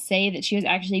people say that she was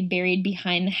actually buried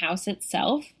behind the house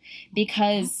itself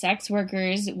because sex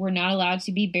workers were not allowed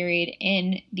to be buried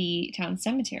in the town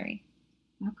cemetery.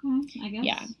 Okay, I guess.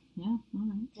 Yeah. Yeah, all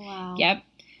right. Wow. Yep.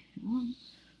 All right.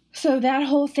 So that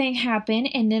whole thing happened,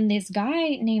 and then this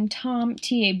guy named Tom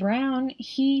T.A. Brown,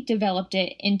 he developed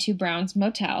it into Brown's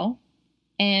Motel,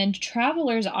 and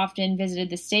travelers often visited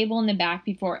the stable in the back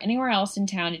before anywhere else in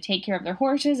town to take care of their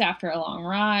horses after a long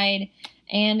ride,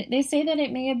 and they say that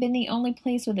it may have been the only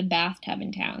place with a bathtub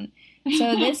in town.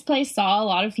 So this place saw a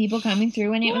lot of people coming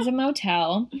through, and it was a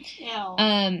motel.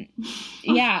 Ew.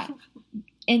 Yeah.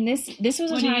 And this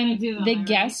was a What are you time gonna do on the it,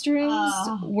 guest rooms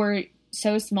were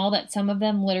so small that some of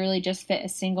them literally just fit a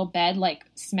single bed, like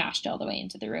smashed all the way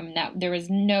into the room, and that there was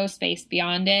no space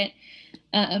beyond it.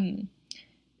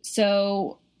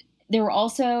 So there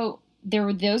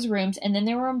were those rooms, and then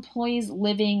there were employees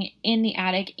living in the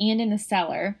attic and in the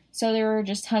cellar. So there were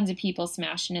just tons of people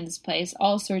smashing in this place,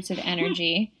 all sorts of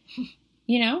energy.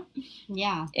 You know?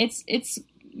 Yeah. It's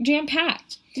jam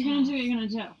packed. You're gonna do what you're gonna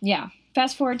do. Yeah.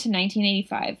 Fast forward to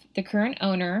 1985. The current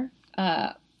owner,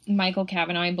 Michael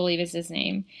Cavanaugh, I believe is his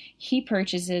name, he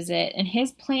purchases it, and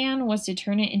his plan was to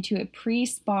turn it into a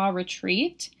pre-spa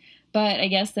retreat, but I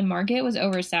guess the market was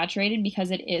oversaturated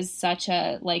because it is such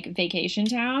a, like, vacation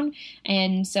town,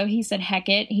 and so he said, heck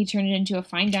it, he turned it into a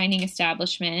fine dining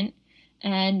establishment,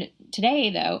 and today,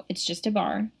 though, it's just a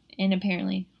bar, and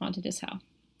apparently haunted as hell.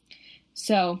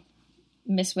 So,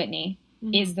 Miss Whitney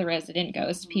is the resident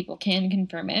ghost. People can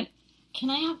confirm it. Can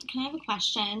I have a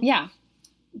question? Yeah.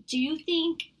 Do you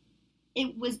think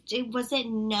was it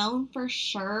known for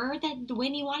sure that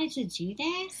Whitney wanted to do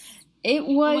this? It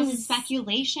Or was was it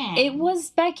speculation? It was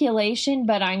speculation,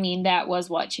 but I mean that was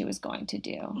what she was going to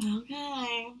do.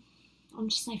 Okay.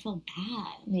 I feel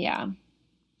bad. Yeah.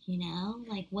 You know?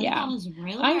 Like, what Yeah. if that was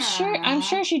real? I'm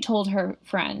sure she told her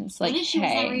friends, like, what if she was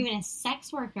hey. never even a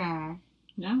sex worker?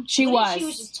 No. She What was. if she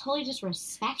was just totally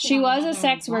disrespected. She on was a another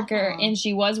sex worker, level? and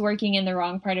she was working in the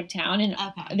wrong part of town, and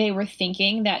Okay. they were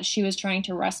thinking that she was trying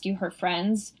to rescue her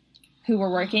friends who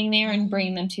were working there and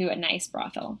bring them to a nice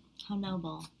brothel. How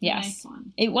noble. Yes. Nice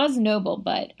one. It was noble,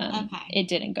 but Okay. it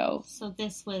didn't go. So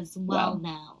this was well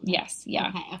known. Yes,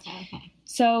 yeah. Okay.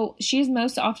 So she's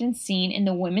most often seen in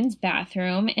the women's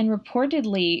bathroom, and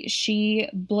reportedly she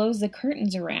blows the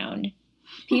curtains around.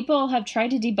 People have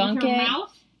tried to debunk With her it.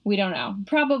 mouth? We don't know.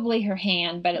 Probably her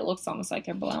hand, but it looks almost like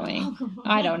they're blowing.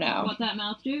 I don't know. What that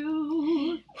mouth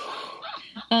do?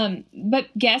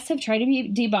 But guests have tried to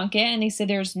debunk it, and they said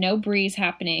there's no breeze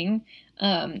happening.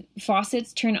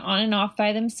 Faucets turn on and off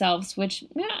by themselves, which,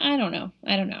 I don't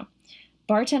know.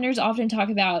 Bartenders often talk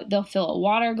about they'll fill a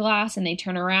water glass and they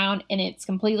turn around and it's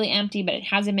completely empty, but it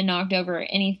hasn't been knocked over or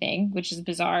anything, which is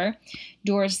bizarre.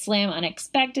 Doors slam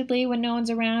unexpectedly when no one's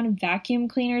around. Vacuum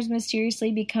cleaners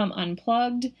mysteriously become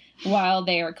unplugged while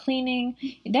they are cleaning.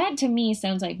 That to me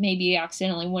sounds like maybe you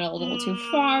accidentally went a little too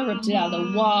far, ripped it out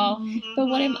of the wall. But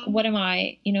what am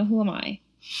I? You know, who am I?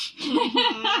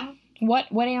 What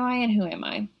am I and who am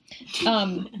I?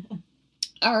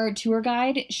 Our tour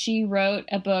guide, she wrote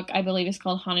a book, I believe it's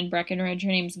called Haunted Breckenridge.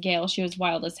 Her name's Gail. She was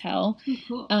wild as hell.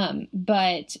 Cool.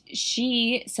 But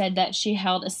she said that she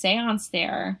held a seance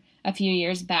there a few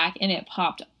years back and it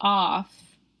popped off.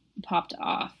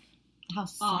 How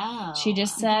so? She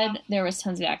just said there was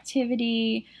tons of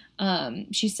activity.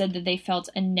 She said that they felt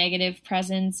a negative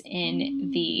presence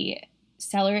in the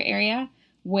cellar area,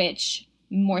 which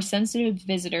more sensitive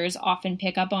visitors often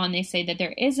pick up on. They say that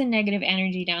there is a negative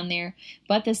energy down there,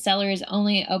 but the cellar is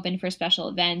only open for special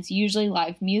events, usually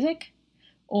live music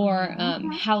or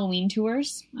Halloween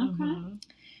tours. Okay.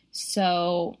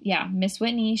 So, yeah, Miss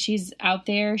Whitney, she's out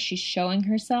there. She's showing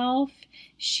herself.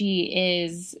 She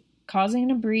is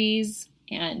causing a breeze,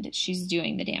 and she's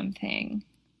doing the damn thing.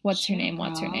 What's her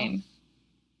name?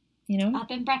 You know?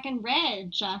 Up in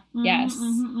Breckenridge. Yes.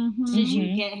 Did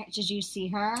you get her? Did you see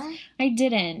her? I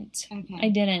didn't. Okay. I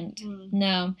didn't.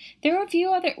 No. There are a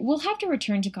few other... We'll have to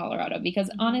return to Colorado because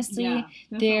honestly,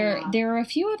 there are a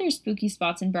few other spooky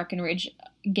spots in Breckenridge.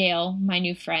 Gail, my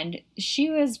new friend, she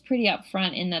was pretty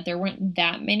upfront in that there weren't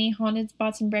that many haunted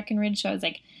spots in Breckenridge. So I was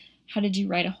like, how did you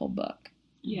write a whole book?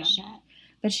 Yeah. Shit.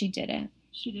 But she didn't.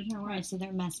 She did her work. Right, so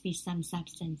there must be some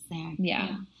substance there.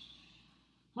 Yeah.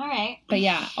 All right. But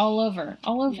yeah, all over.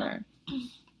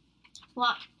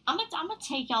 Well, I'm gonna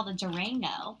take y'all to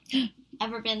Durango.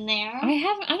 Ever been there?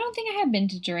 I don't think I have been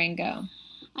to Durango.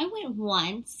 I went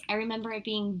once. I remember it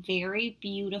being very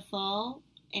beautiful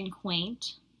and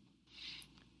quaint.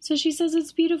 So she says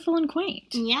it's beautiful and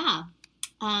quaint. Yeah.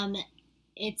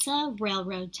 It's a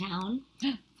railroad town.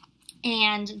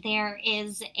 And there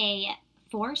is a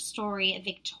 4-story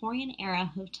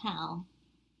Victorian-era hotel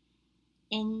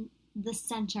in the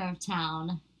center of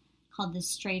town called the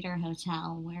Strater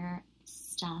Hotel, where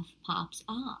stuff pops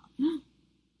off. And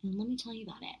let me tell you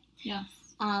about it. Yes.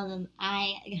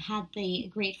 I had the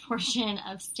great fortune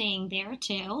of staying there,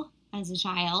 too, as a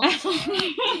child.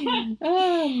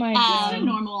 Oh, my God. A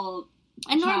normal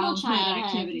childhood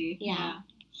activity. Yeah.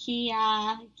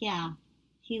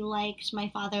 My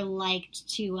father liked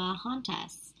to haunt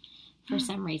us for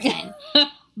some reason.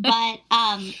 But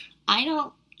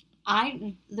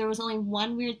there was only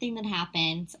one weird thing that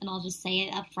happened, and I'll just say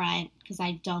it up front because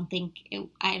I don't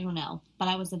know, but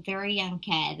I was a very young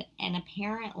kid, and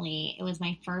apparently it was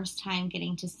my first time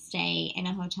getting to stay in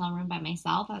a hotel room by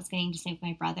myself. I was getting to stay with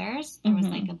my brothers. There was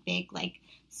like a big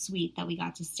suite that we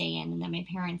got to stay in, and then my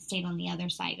parents stayed on the other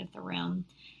side of the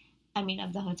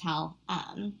hotel,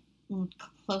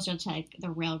 closer to the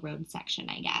railroad section,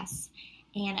 I guess.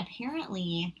 And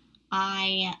apparently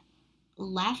I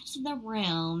left the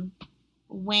room,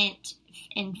 went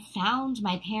and found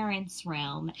my parents'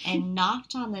 room and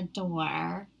knocked on the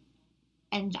door.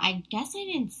 And I guess I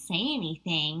didn't say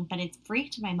anything, but it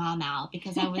freaked my mom out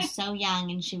because I was so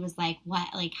young, and she was like, what,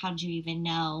 how'd you even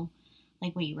know,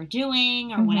 what you were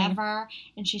doing or whatever?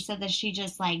 And she said that she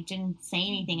just, didn't say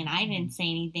anything, and I didn't say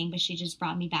anything, but she just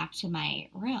brought me back to my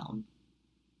room.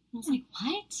 And I was like,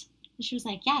 what? And she was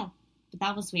like, yeah, but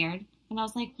that was weird. And I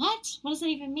was like, what? What does that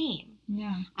even mean?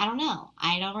 Yeah. I don't know.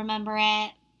 I don't remember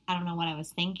it. I don't know what I was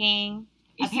thinking.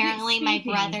 Apparently, my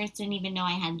brothers didn't even know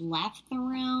I had left the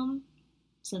room.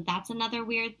 So that's another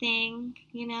weird thing,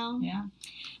 Yeah.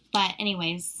 But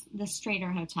anyways, the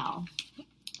Strater Hotel.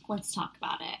 Let's talk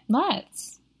about it.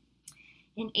 Let's.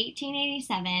 In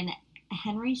 1887,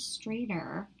 Henry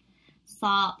Strater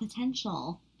saw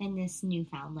potential in this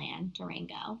Newfoundland,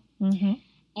 Durango. Mm-hmm.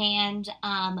 And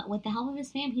with the help of his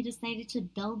fam, he decided to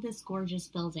build this gorgeous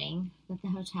building that the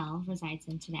hotel resides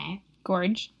in today.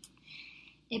 Gorge.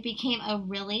 It became a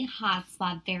really hot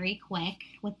spot very quick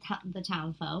with the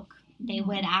town folk. They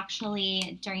would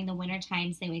actually, during the winter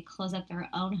times, they would close up their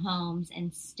own homes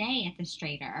and stay at the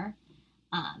Strater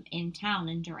in town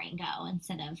in Durango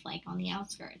instead of on the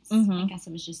outskirts. I guess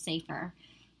it was just safer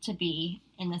to be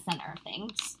in the center of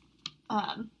things.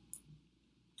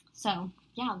 So,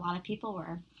 yeah, a lot of people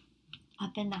were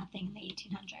up in that thing in the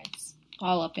 1800s.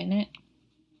 All up in it.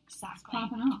 Exactly.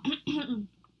 Popping off.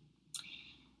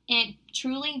 It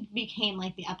truly became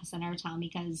the epicenter of town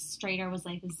because Strater was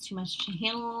this is too much to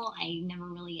handle. I never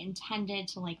really intended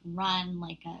to run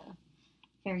a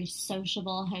very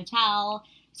sociable hotel.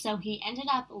 So he ended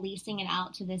up leasing it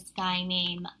out to this guy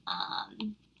named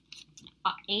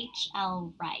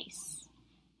H.L. Rice,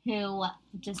 who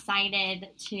decided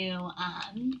to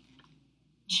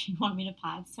do you want me to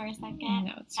pause for a second?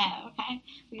 No, it's fine. Oh, okay.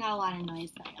 We got a lot of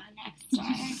noise going on next door.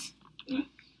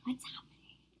 What's happening?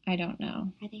 I don't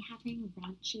know. Are they having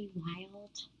raunchy,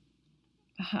 wild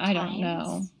I don't know.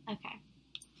 times? Okay.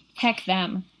 Heck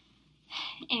them.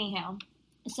 Anywho,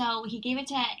 so he gave it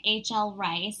to H.L.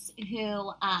 Rice,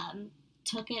 who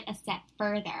took it a step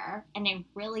further, and it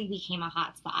really became a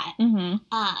hot spot.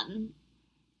 Mm-hmm.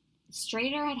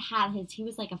 Strater he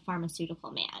was a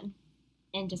pharmaceutical man,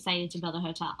 and decided to build a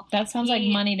hotel. That sounds like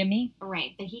money to me.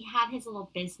 Right, but he had his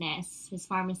little business, his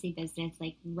pharmacy business,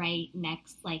 right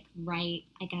next,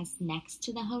 next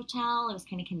to the hotel. It was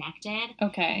kind of connected.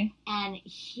 Okay. And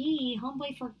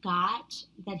homeboy forgot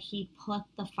that he put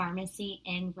the pharmacy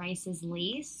in Rice's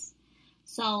lease.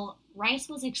 So Rice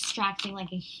was extracting a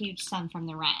huge sum from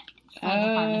the rent for the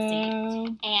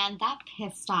pharmacy. And that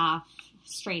pissed off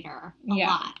Strater a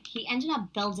lot. He ended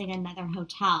up building another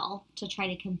hotel to try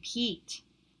to compete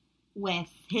with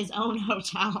his own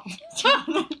hotel down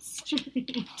the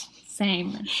street.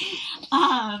 Same.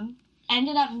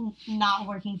 Ended up not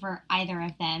working for either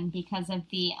of them because of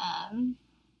the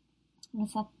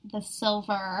the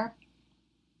silver.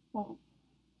 What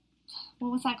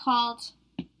was that called?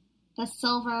 The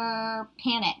silver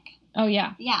panic. Oh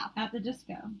yeah. Yeah. At the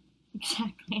disco.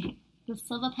 Exactly. The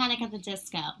silver panic at the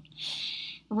disco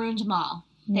ruined them all.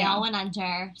 They all went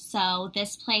under. So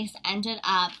this place ended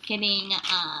up getting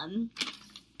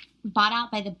bought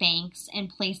out by the banks and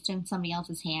placed in somebody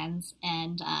else's hands.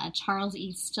 And Charles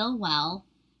E. Stillwell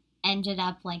ended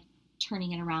up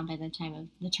turning it around by the time of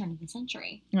the turn of the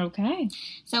century. Okay.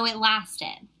 So it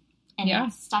lasted. And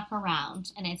it stuck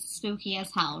around. And it's spooky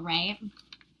as hell, right?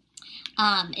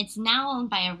 It's now owned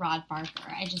by a Rod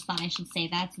Barker. I just thought I should say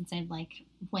that since I've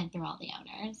went through all the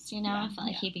owners, I felt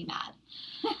like he'd be mad.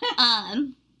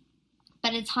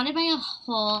 But it's haunted by a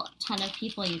whole ton of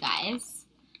people, you guys.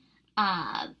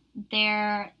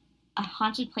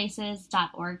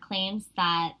 hauntedplaces.org claims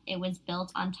that it was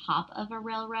built on top of a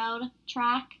railroad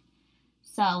track.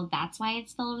 So that's why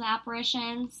it's filled with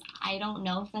apparitions. I don't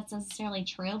know if that's necessarily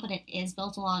true, but it is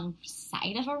built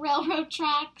alongside of a railroad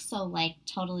track. So, like,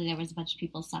 totally there was a bunch of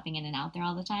people stepping in and out there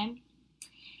all the time.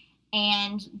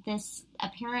 And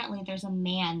apparently there's a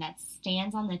man that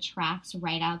stands on the tracks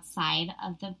right outside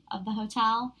of the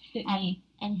hotel.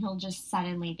 And he'll just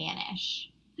suddenly vanish.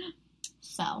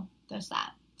 So, there's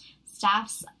that.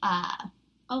 Staff's,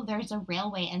 there's a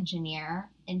railway engineer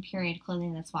in period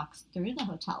clothing that walks through the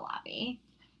hotel lobby.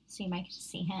 So you might get to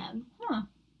see him. Huh.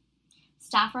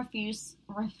 Staff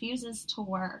refuses to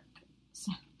work.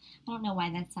 So, I don't know why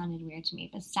that sounded weird to me,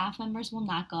 but staff members will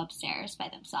not go upstairs by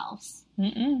themselves.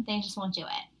 Mm-mm. They just won't do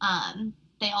it.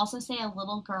 They also say a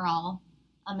little girl,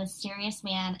 a mysterious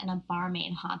man, and a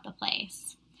barmaid haunt the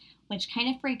place, which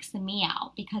kind of freaks me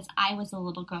out because I was a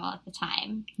little girl at the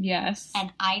time. Yes.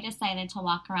 And I decided to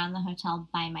walk around the hotel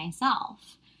by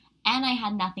myself. And I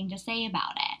had nothing to say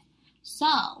about it.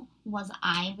 So, was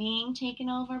I being taken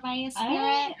over by a spirit?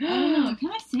 I don't know. It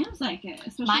kind of seems like it.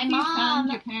 Especially if you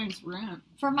found your parents' room.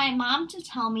 For my mom to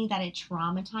tell me that it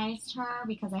traumatized her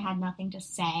because I had nothing to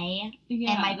say.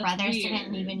 Yeah, and my brothers weird.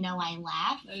 didn't even know I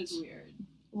left. That is weird.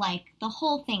 Like, the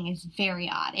whole thing is very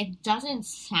odd. It doesn't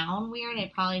sound weird.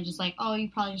 It probably just like, oh, you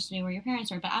probably just knew where your parents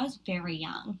were. But I was very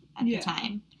young at the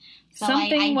time. So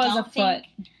something was afoot.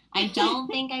 I don't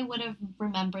think I would have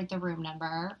remembered the room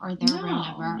number or their room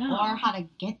number or how to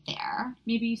get there.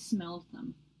 Maybe you smelled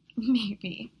them.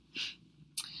 Maybe.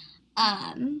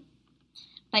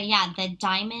 But yeah, the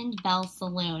Diamond Bell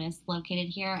Saloon is located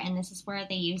here, and this is where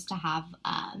they used to have,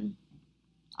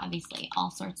 obviously,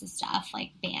 all sorts of stuff,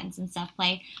 like bands and stuff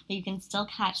play, but you can still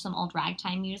catch some old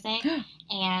ragtime music,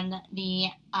 and the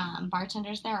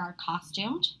bartenders there are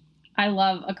costumed. I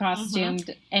love a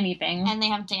costumed anything. And they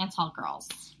have dance hall girls.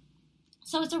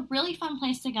 So it's a really fun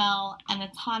place to go, and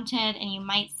it's haunted, and you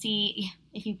might see,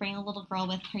 if you bring a little girl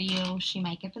with you, she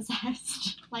might get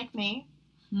possessed, like me.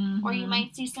 Mm-hmm. Or you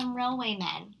might see some railway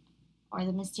men, or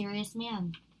the mysterious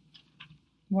man.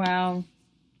 Wow.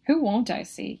 Who won't I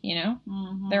see, you know?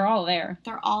 Mm-hmm. They're all there.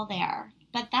 They're all there.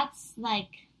 But that's,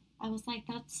 like, I was like,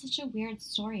 that's such a weird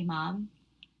story, Mom.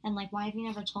 And, like, why have you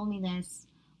never told me this?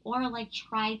 Or, like,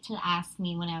 tried to ask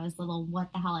me when I was little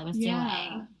what the hell I was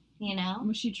doing. You know?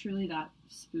 Was she truly that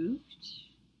spooked?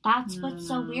 That's what's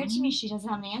so weird to me. She doesn't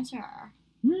have an answer.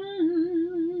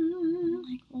 I'm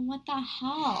like, well, what the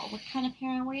hell? What kind of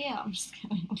parent were you? I'm just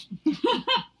kidding.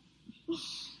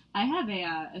 I have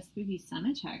a spooky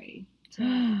cemetery.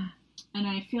 And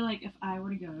I feel like if I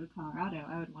were to go to Colorado,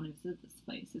 I would want to visit this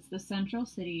place. It's the Central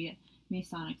City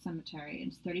Masonic Cemetery.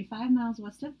 It's 35 miles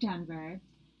west of Denver.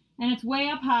 And it's way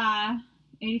up high,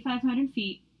 8,500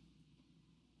 feet.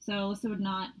 So Alyssa would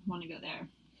not want to go there.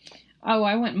 Oh,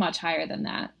 I went much higher than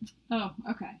that. Oh,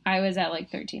 okay. I was at like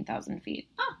 13,000 feet.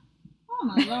 Oh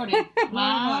my lordy.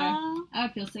 Wow. I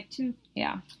would feel sick too.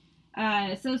 Yeah.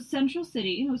 So Central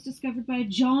City was discovered by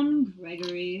John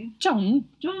Gregory.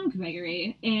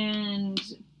 And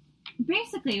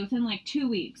basically within like 2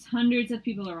 weeks, hundreds of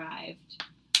people arrived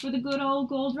for the good old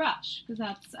gold rush. Because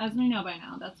that's, as we know by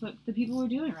now, that's what the people were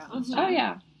doing around this time. Oh,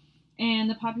 yeah. And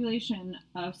the population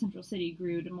of Central City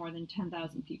grew to more than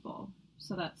 10,000 people.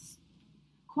 So that's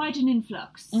quite an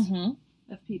influx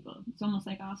of people. It's almost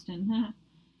like Austin.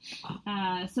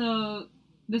 So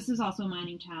this is also a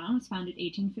mining town. It was founded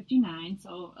 1859,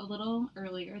 so a little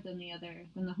earlier than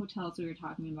the hotels we were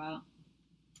talking about.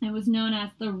 It was known as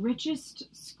the richest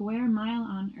square mile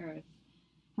on Earth.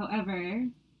 However,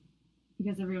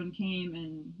 because everyone came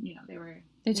and, you know,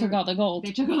 they took all the gold.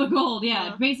 They took all the gold,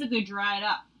 yeah. It basically dried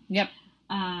up. Yep.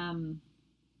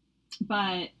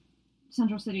 But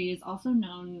Central City is also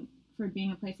known for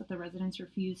being a place that the residents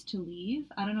refused to leave.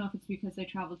 I don't know if it's because they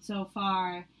traveled so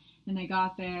far and they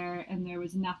got there and there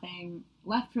was nothing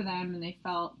left for them and they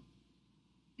felt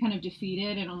kind of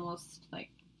defeated and almost like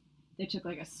they took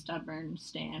like a stubborn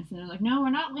stance and they're like, no, we're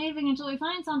not leaving until we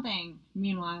find something.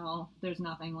 Meanwhile, there's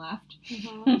nothing left.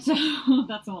 Mm-hmm. So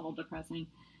that's a little depressing.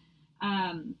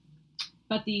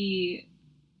 But the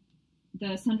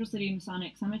Central City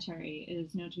Masonic Cemetery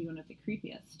is known to be one of the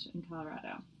creepiest in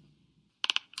Colorado.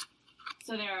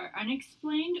 So there are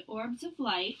unexplained orbs of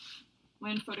light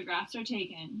when photographs are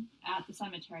taken at the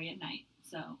cemetery at night.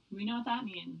 So we know what that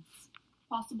means.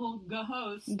 Possible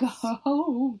ghosts.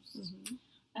 Mm-hmm.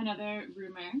 Another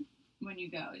rumor when you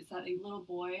go is that a little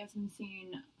boy has been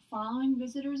seen following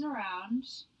visitors around,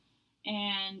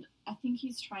 and I think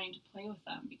he's trying to play with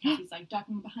them because he's like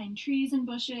ducking behind trees and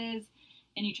bushes,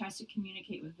 and he tries to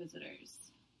communicate with visitors.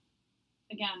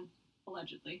 Again,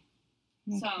 allegedly.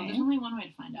 So there's only one way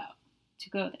to find out. To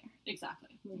go there.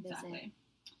 Exactly.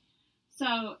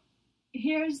 So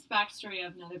here's the backstory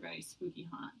of another very spooky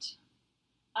haunt.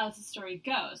 As the story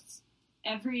goes,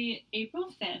 every April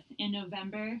 5th and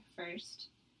November 1st,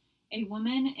 a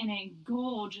woman in a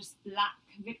gorgeous black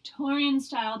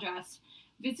Victorian-style dress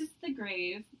visits the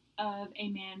grave of a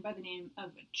man by the name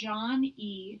of John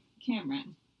E.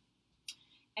 Cameron.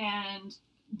 And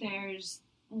there's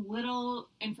little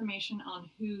information on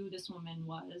who this woman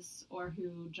was or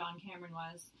who John Cameron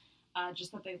was,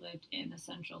 just that they lived in the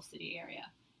central city area.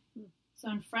 So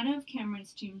in front of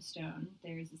Cameron's tombstone,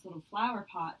 there's this little flower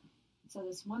pot. So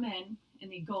this woman in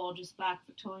the gorgeous black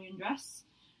Victorian dress,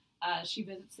 she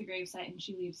visits the gravesite and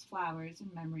she leaves flowers in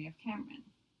memory of Cameron.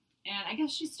 And I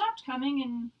guess she stopped coming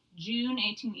in June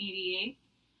 1888,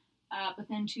 but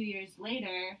then 2 years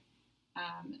later,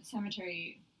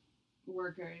 cemetery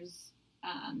workers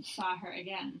saw her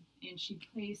again, and she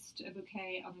placed a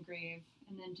bouquet on the grave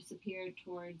and then disappeared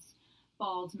towards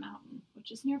Bald Mountain,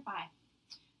 which is nearby.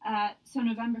 So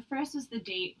November 1st was the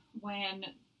date when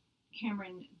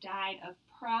Cameron died of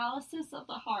paralysis of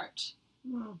the heart.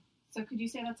 So could you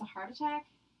say that's a heart attack?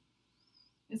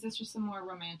 Is this just a more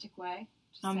romantic way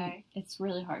to say? It's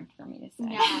really hard for me to say.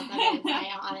 Yeah, that is.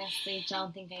 I honestly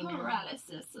don't think I know.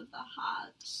 Paralysis of the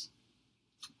heart.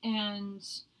 And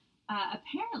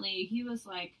apparently he was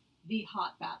like the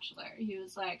hot bachelor. He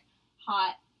was like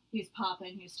hot, he was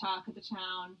popping, he was talk of the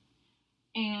town.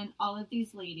 And all of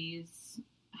these ladies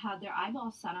had their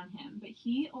eyeballs set on him, but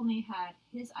he only had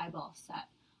his eyeballs set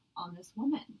on this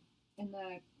woman in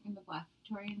the black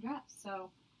Victorian dress.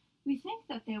 So we think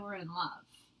that they were in love.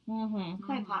 Mm-hmm.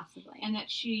 Quite possibly. And that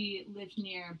she lived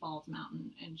near Bald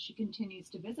Mountain, and she continues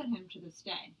to visit him to this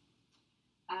day.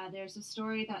 There's a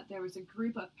story that there was a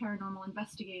group of paranormal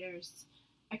investigators.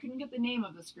 I couldn't get the name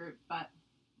of this group, but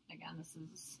again, this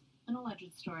is an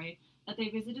alleged story, that they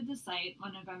visited the site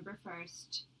on November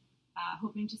 1st,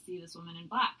 hoping to see this woman in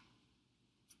black.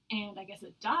 And I guess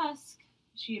at dusk,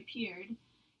 she appeared,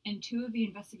 and two of the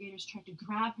investigators tried to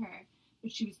grab her,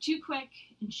 but she was too quick,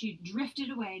 and she drifted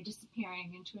away,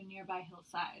 disappearing into a nearby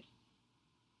hillside.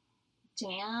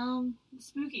 Damn.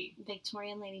 Spooky.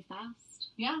 Victorian lady fast.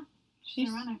 Yeah. She's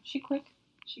a runner. She quick.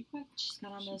 She quick. She's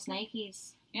got on those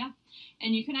Nikes. Yeah.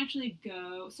 And you can actually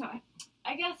go, so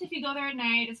I guess if you go there at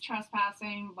night, it's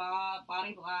trespassing, blah, blah,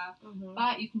 blah. Mm-hmm.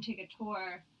 But you can take a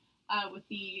tour with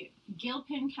the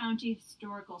Gilpin County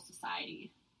Historical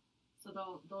Society. So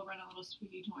they'll run a little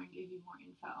spooky tour and give you more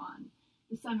info on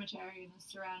the cemetery and the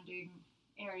surrounding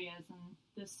areas and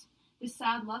this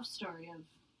sad love story of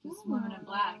this woman in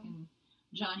black and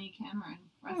Johnny Cameron.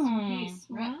 Rest in peace.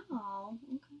 Rip. Wow.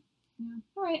 Okay. Yeah.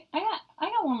 All right, I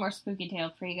got one more spooky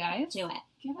tale for you guys. Do it.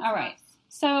 Give it All to right. us.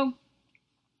 So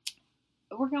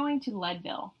we're going to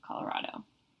Leadville, Colorado.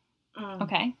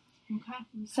 Okay. Okay.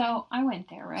 So I went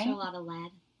there, right? So a lot of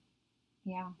lead.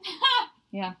 Yeah.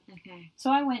 Yeah. Okay. So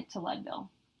I went to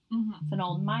Leadville. Mm-hmm. It's an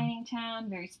old mining town,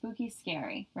 very spooky,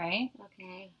 scary, right?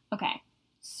 Okay. Okay.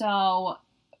 So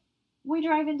we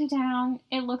drive into town.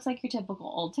 It looks like your typical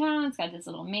old town. It's got this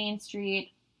little main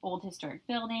street, old historic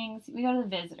buildings. We go to the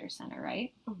visitor center,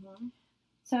 right? Mm-hmm.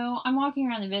 So I'm walking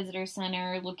around the visitor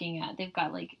center looking at, they've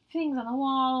got like things on the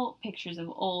wall, pictures of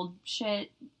old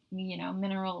shit, you know,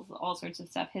 minerals, all sorts of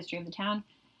stuff, history of the town.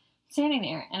 Standing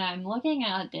there, and I'm looking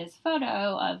at this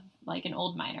photo of like an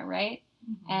old miner, right?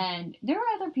 Mm-hmm. And there were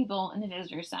other people in the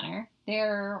visitor center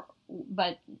there,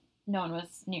 but no one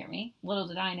was near me. Little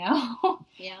did I know.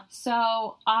 Yeah.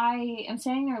 So I am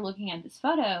standing there looking at this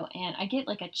photo, and I get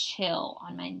like a chill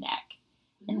on my neck.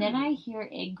 And then I hear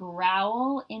a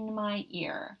growl in my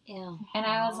ear. Ew. And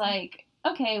I was like,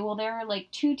 okay, well, there are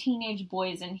like two teenage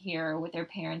boys in here with their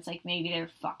parents. Like, maybe they're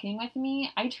fucking with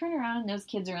me. I turn around, and those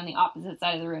kids are on the opposite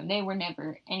side of the room. They were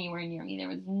never anywhere near me. There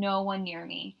was no one near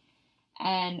me.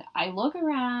 And I look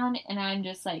around, and I'm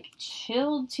just like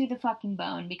chilled to the fucking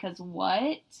bone, because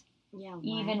what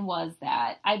even was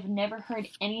that? I've never heard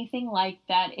anything like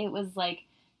that. It was like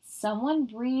someone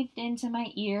breathed into my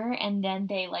ear, and then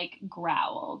they like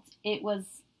growled. It was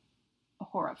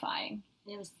horrifying.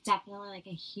 It was definitely like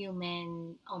a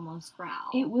human almost growl.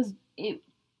 It wasn't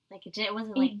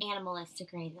like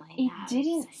animalistic or anything like it that.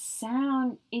 didn't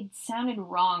sound, it sounded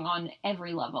wrong on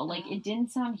every level. Like, Uh-huh. it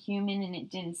didn't sound human and it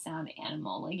didn't sound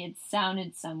animal. Like, it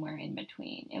sounded somewhere in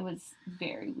between. It was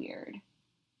very weird.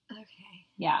 Okay.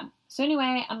 Yeah. So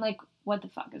anyway, I'm like, what the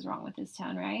fuck is wrong with this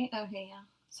town, right? Okay, yeah.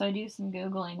 So I do some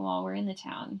Googling while we're in the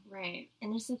town. Right.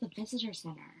 And this is the visitor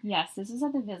center. Yes, this is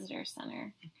at the visitor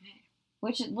center. Okay.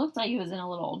 Which it looked like it was in a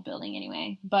little old building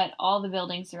anyway. But all the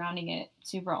buildings surrounding it,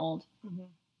 super old. Mm-hmm.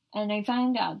 and I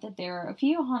find out that there are a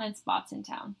few haunted spots in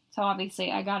town. So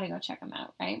obviously I gotta go check them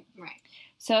out, right? Right.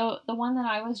 So the one that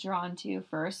I was drawn to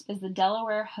first is the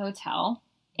Delaware Hotel,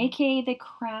 aka the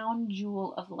Crown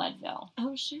Jewel of Leadville.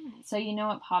 Oh, shit. So you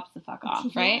know it pops the fuck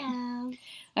off, right? Yeah.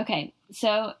 Okay,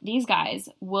 so these guys,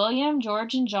 William,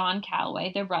 George, and John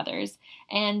Calloway, they're brothers,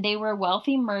 and they were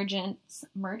wealthy merchants.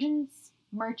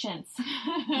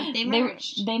 They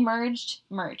merged. They merged.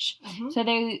 So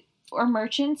they are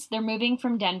merchants. They're moving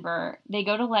from Denver. They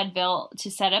go to Leadville to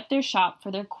set up their shop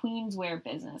for their Queensware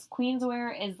business.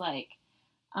 Queensware is like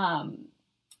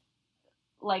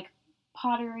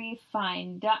pottery,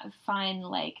 fine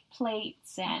like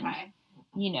plates and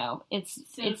it's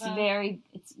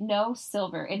no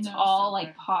silver. It's No all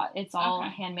silver. like it's all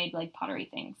handmade like pottery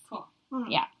things. Cool.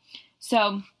 Yeah.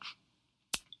 So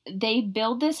they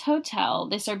build this hotel.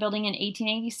 They start building in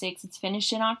 1886. It's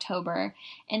finished in October,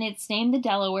 and it's named the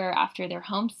Delaware after their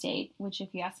home state, which, if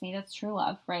you ask me, that's true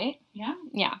love, right? Yeah.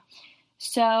 Yeah.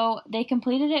 So they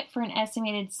completed it for an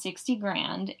estimated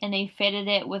 $60,000, and they fitted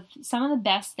it with some of the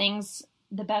best things,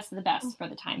 the best of the best for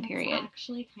the time period. It's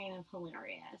actually kind of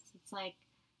hilarious. It's like,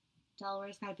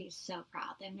 Delaware's got to be so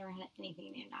proud. They've never had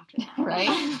anything named after them. Right?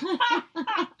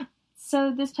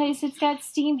 So this place, it's got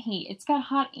steam heat. It's got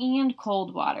hot and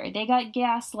cold water. They got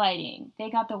gas lighting. They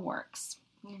got the works.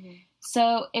 Mm-hmm.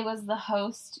 So it was the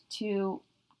host to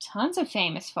tons of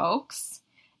famous folks,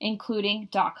 including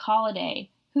Doc Holliday,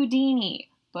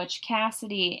 Houdini, Butch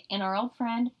Cassidy, and our old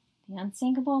friend, the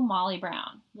unsinkable Molly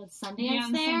Brown. Was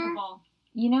Sundance there?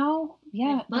 You know,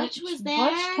 yeah. If Butch was there.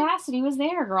 Butch Cassidy was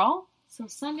there, girl. So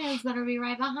Sundance better be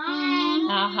right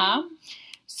behind. Uh-huh.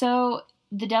 So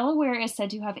the Delaware is said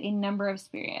to have a number of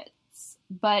spirits,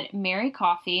 but Mary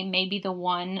Coffey may be the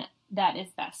one that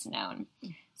is best known.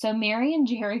 So Mary and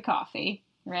Jerry Coffey,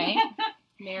 right?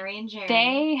 Mary and Jerry.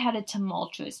 They had a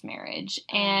tumultuous marriage,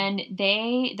 and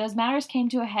those matters came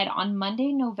to a head on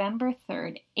Monday, November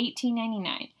 3rd,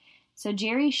 1899. So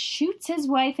Jerry shoots his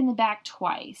wife in the back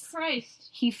twice. Christ.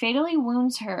 He fatally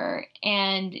wounds her,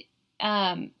 and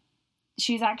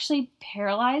she's actually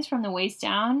paralyzed from the waist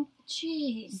down.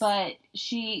 Jeez. But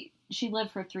she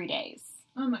lived for 3 days.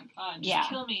 Oh my god, just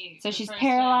kill me. So she's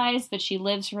paralyzed, but she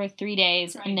lives for 3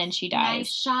 days, and then she dies.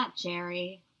 Nice shot,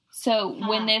 Jerry. So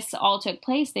when this all took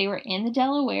place, they were in the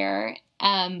Delaware,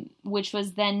 which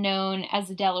was then known as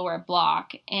the Delaware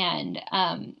Block. And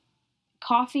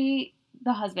Coffey,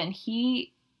 the husband,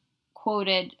 he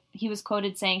was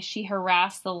quoted saying, "She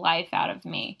harassed the life out of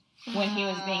me," when he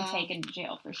was being taken to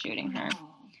jail for shooting her.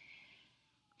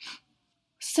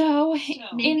 So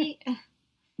maybe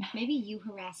you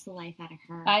harassed the life out of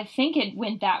her. I think it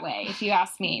went that way, if you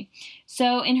ask me.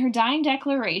 So in her dying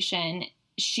declaration,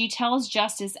 she tells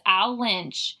Justice Al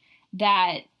Lynch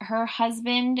that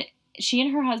she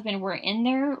and her husband were in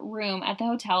their room at the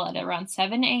hotel at around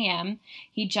 7 a.m.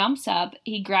 He jumps up,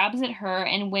 he grabs at her,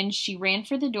 and when she ran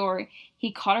for the door,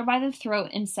 he caught her by the throat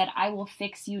and said, "I will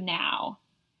fix you now."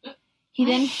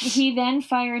 He then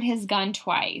fired his gun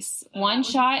twice. One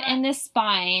shot in the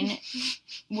spine,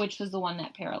 which was the one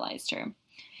that paralyzed her.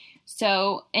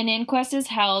 So an inquest is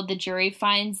held. The jury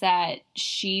finds that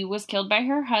she was killed by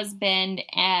her husband,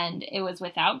 and it was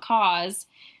without cause.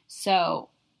 So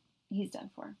he's done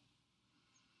for.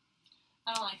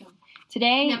 I don't like him.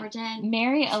 Today, Never did.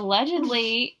 Mary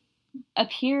allegedly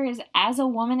appears as a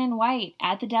woman in white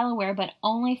at the Delaware, but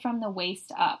only from the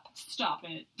waist up. Stop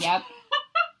it. Yep.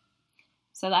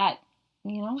 So that,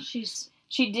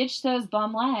 she ditched those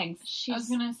bum legs. I was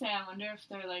gonna say, I wonder if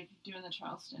they're like doing the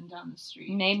Charleston down the street.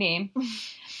 Maybe.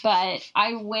 But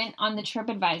I went on the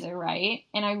TripAdvisor, right?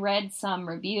 And I read some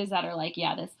reviews that are like,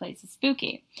 yeah, this place is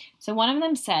spooky. So one of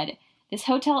them said, "This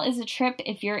hotel is a trip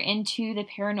if you're into the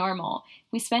paranormal.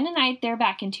 We spent a night there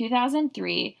back in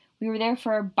 2003. We were there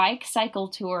for a bike cycle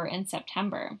tour in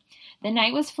September. The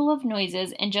night was full of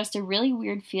noises and just a really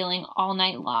weird feeling all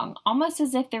night long, almost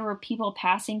as if there were people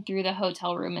passing through the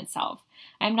hotel room itself.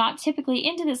 I'm not typically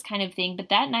into this kind of thing, but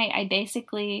that night I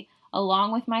basically,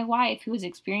 along with my wife, who was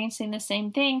experiencing the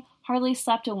same thing, hardly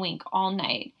slept a wink all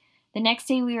night. The next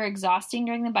day we were exhausting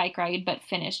during the bike ride, but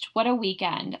finished. What a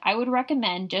weekend. I would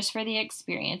recommend just for the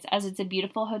experience, as it's a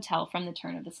beautiful hotel from the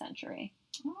turn of the century."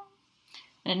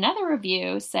 And another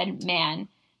review said, "Man,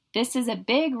 this is a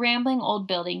big, rambling old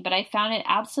building, but I found it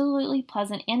absolutely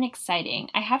pleasant and exciting.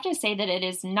 I have to say that it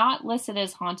is not listed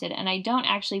as haunted, and I don't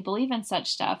actually believe in such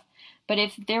stuff, but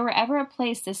if there were ever a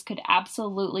place, this could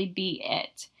absolutely be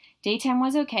it. Daytime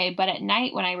was okay, but at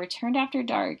night when I returned after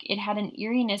dark, it had an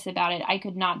eeriness about it I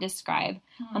could not describe.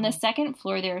 On the second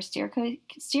floor, there are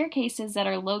staircases that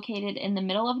are located in the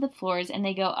middle of the floors, and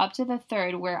they go up to the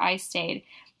third where I stayed.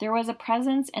 There was a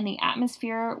presence, and the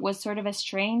atmosphere was sort of a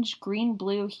strange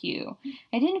green-blue hue.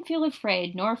 I didn't feel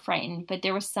afraid nor frightened, but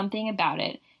there was something about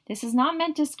it. This is not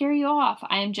meant to scare you off.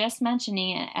 I am just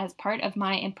mentioning it as part of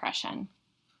my impression.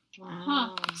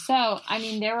 Wow. So, I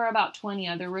mean, there were about 20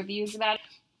 other reviews about it.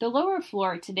 The lower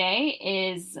floor today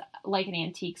is like an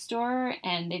antique store,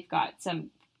 and they've got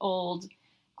some old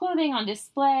clothing on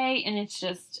display, and it's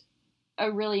just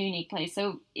a really unique place.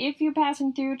 So if you're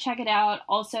passing through, check it out.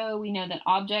 Also, we know that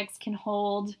objects can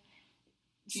hold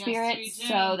spirits, yes,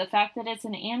 so the fact that it's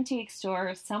an antique store,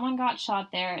 if someone got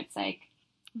shot there, it's like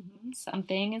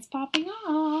something is popping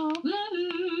off.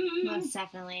 Most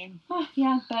definitely. Oh,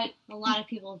 yeah, but A lot of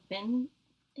people have been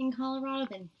in Colorado,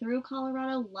 been through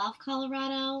Colorado, love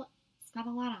Colorado. It's got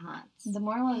a lot of haunts. the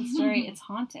moral of the story, it's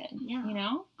haunted. Yeah. You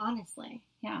know? Honestly.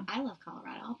 Yeah. I love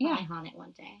Colorado. I'll Yeah. probably haunt it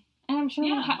one day. And I'm sure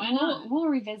Yeah, why not? we'll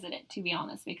revisit it, to be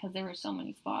honest, because there were so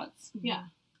many spots Yeah.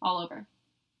 all over.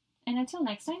 And until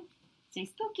next time, stay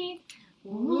spooky.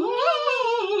 Woo!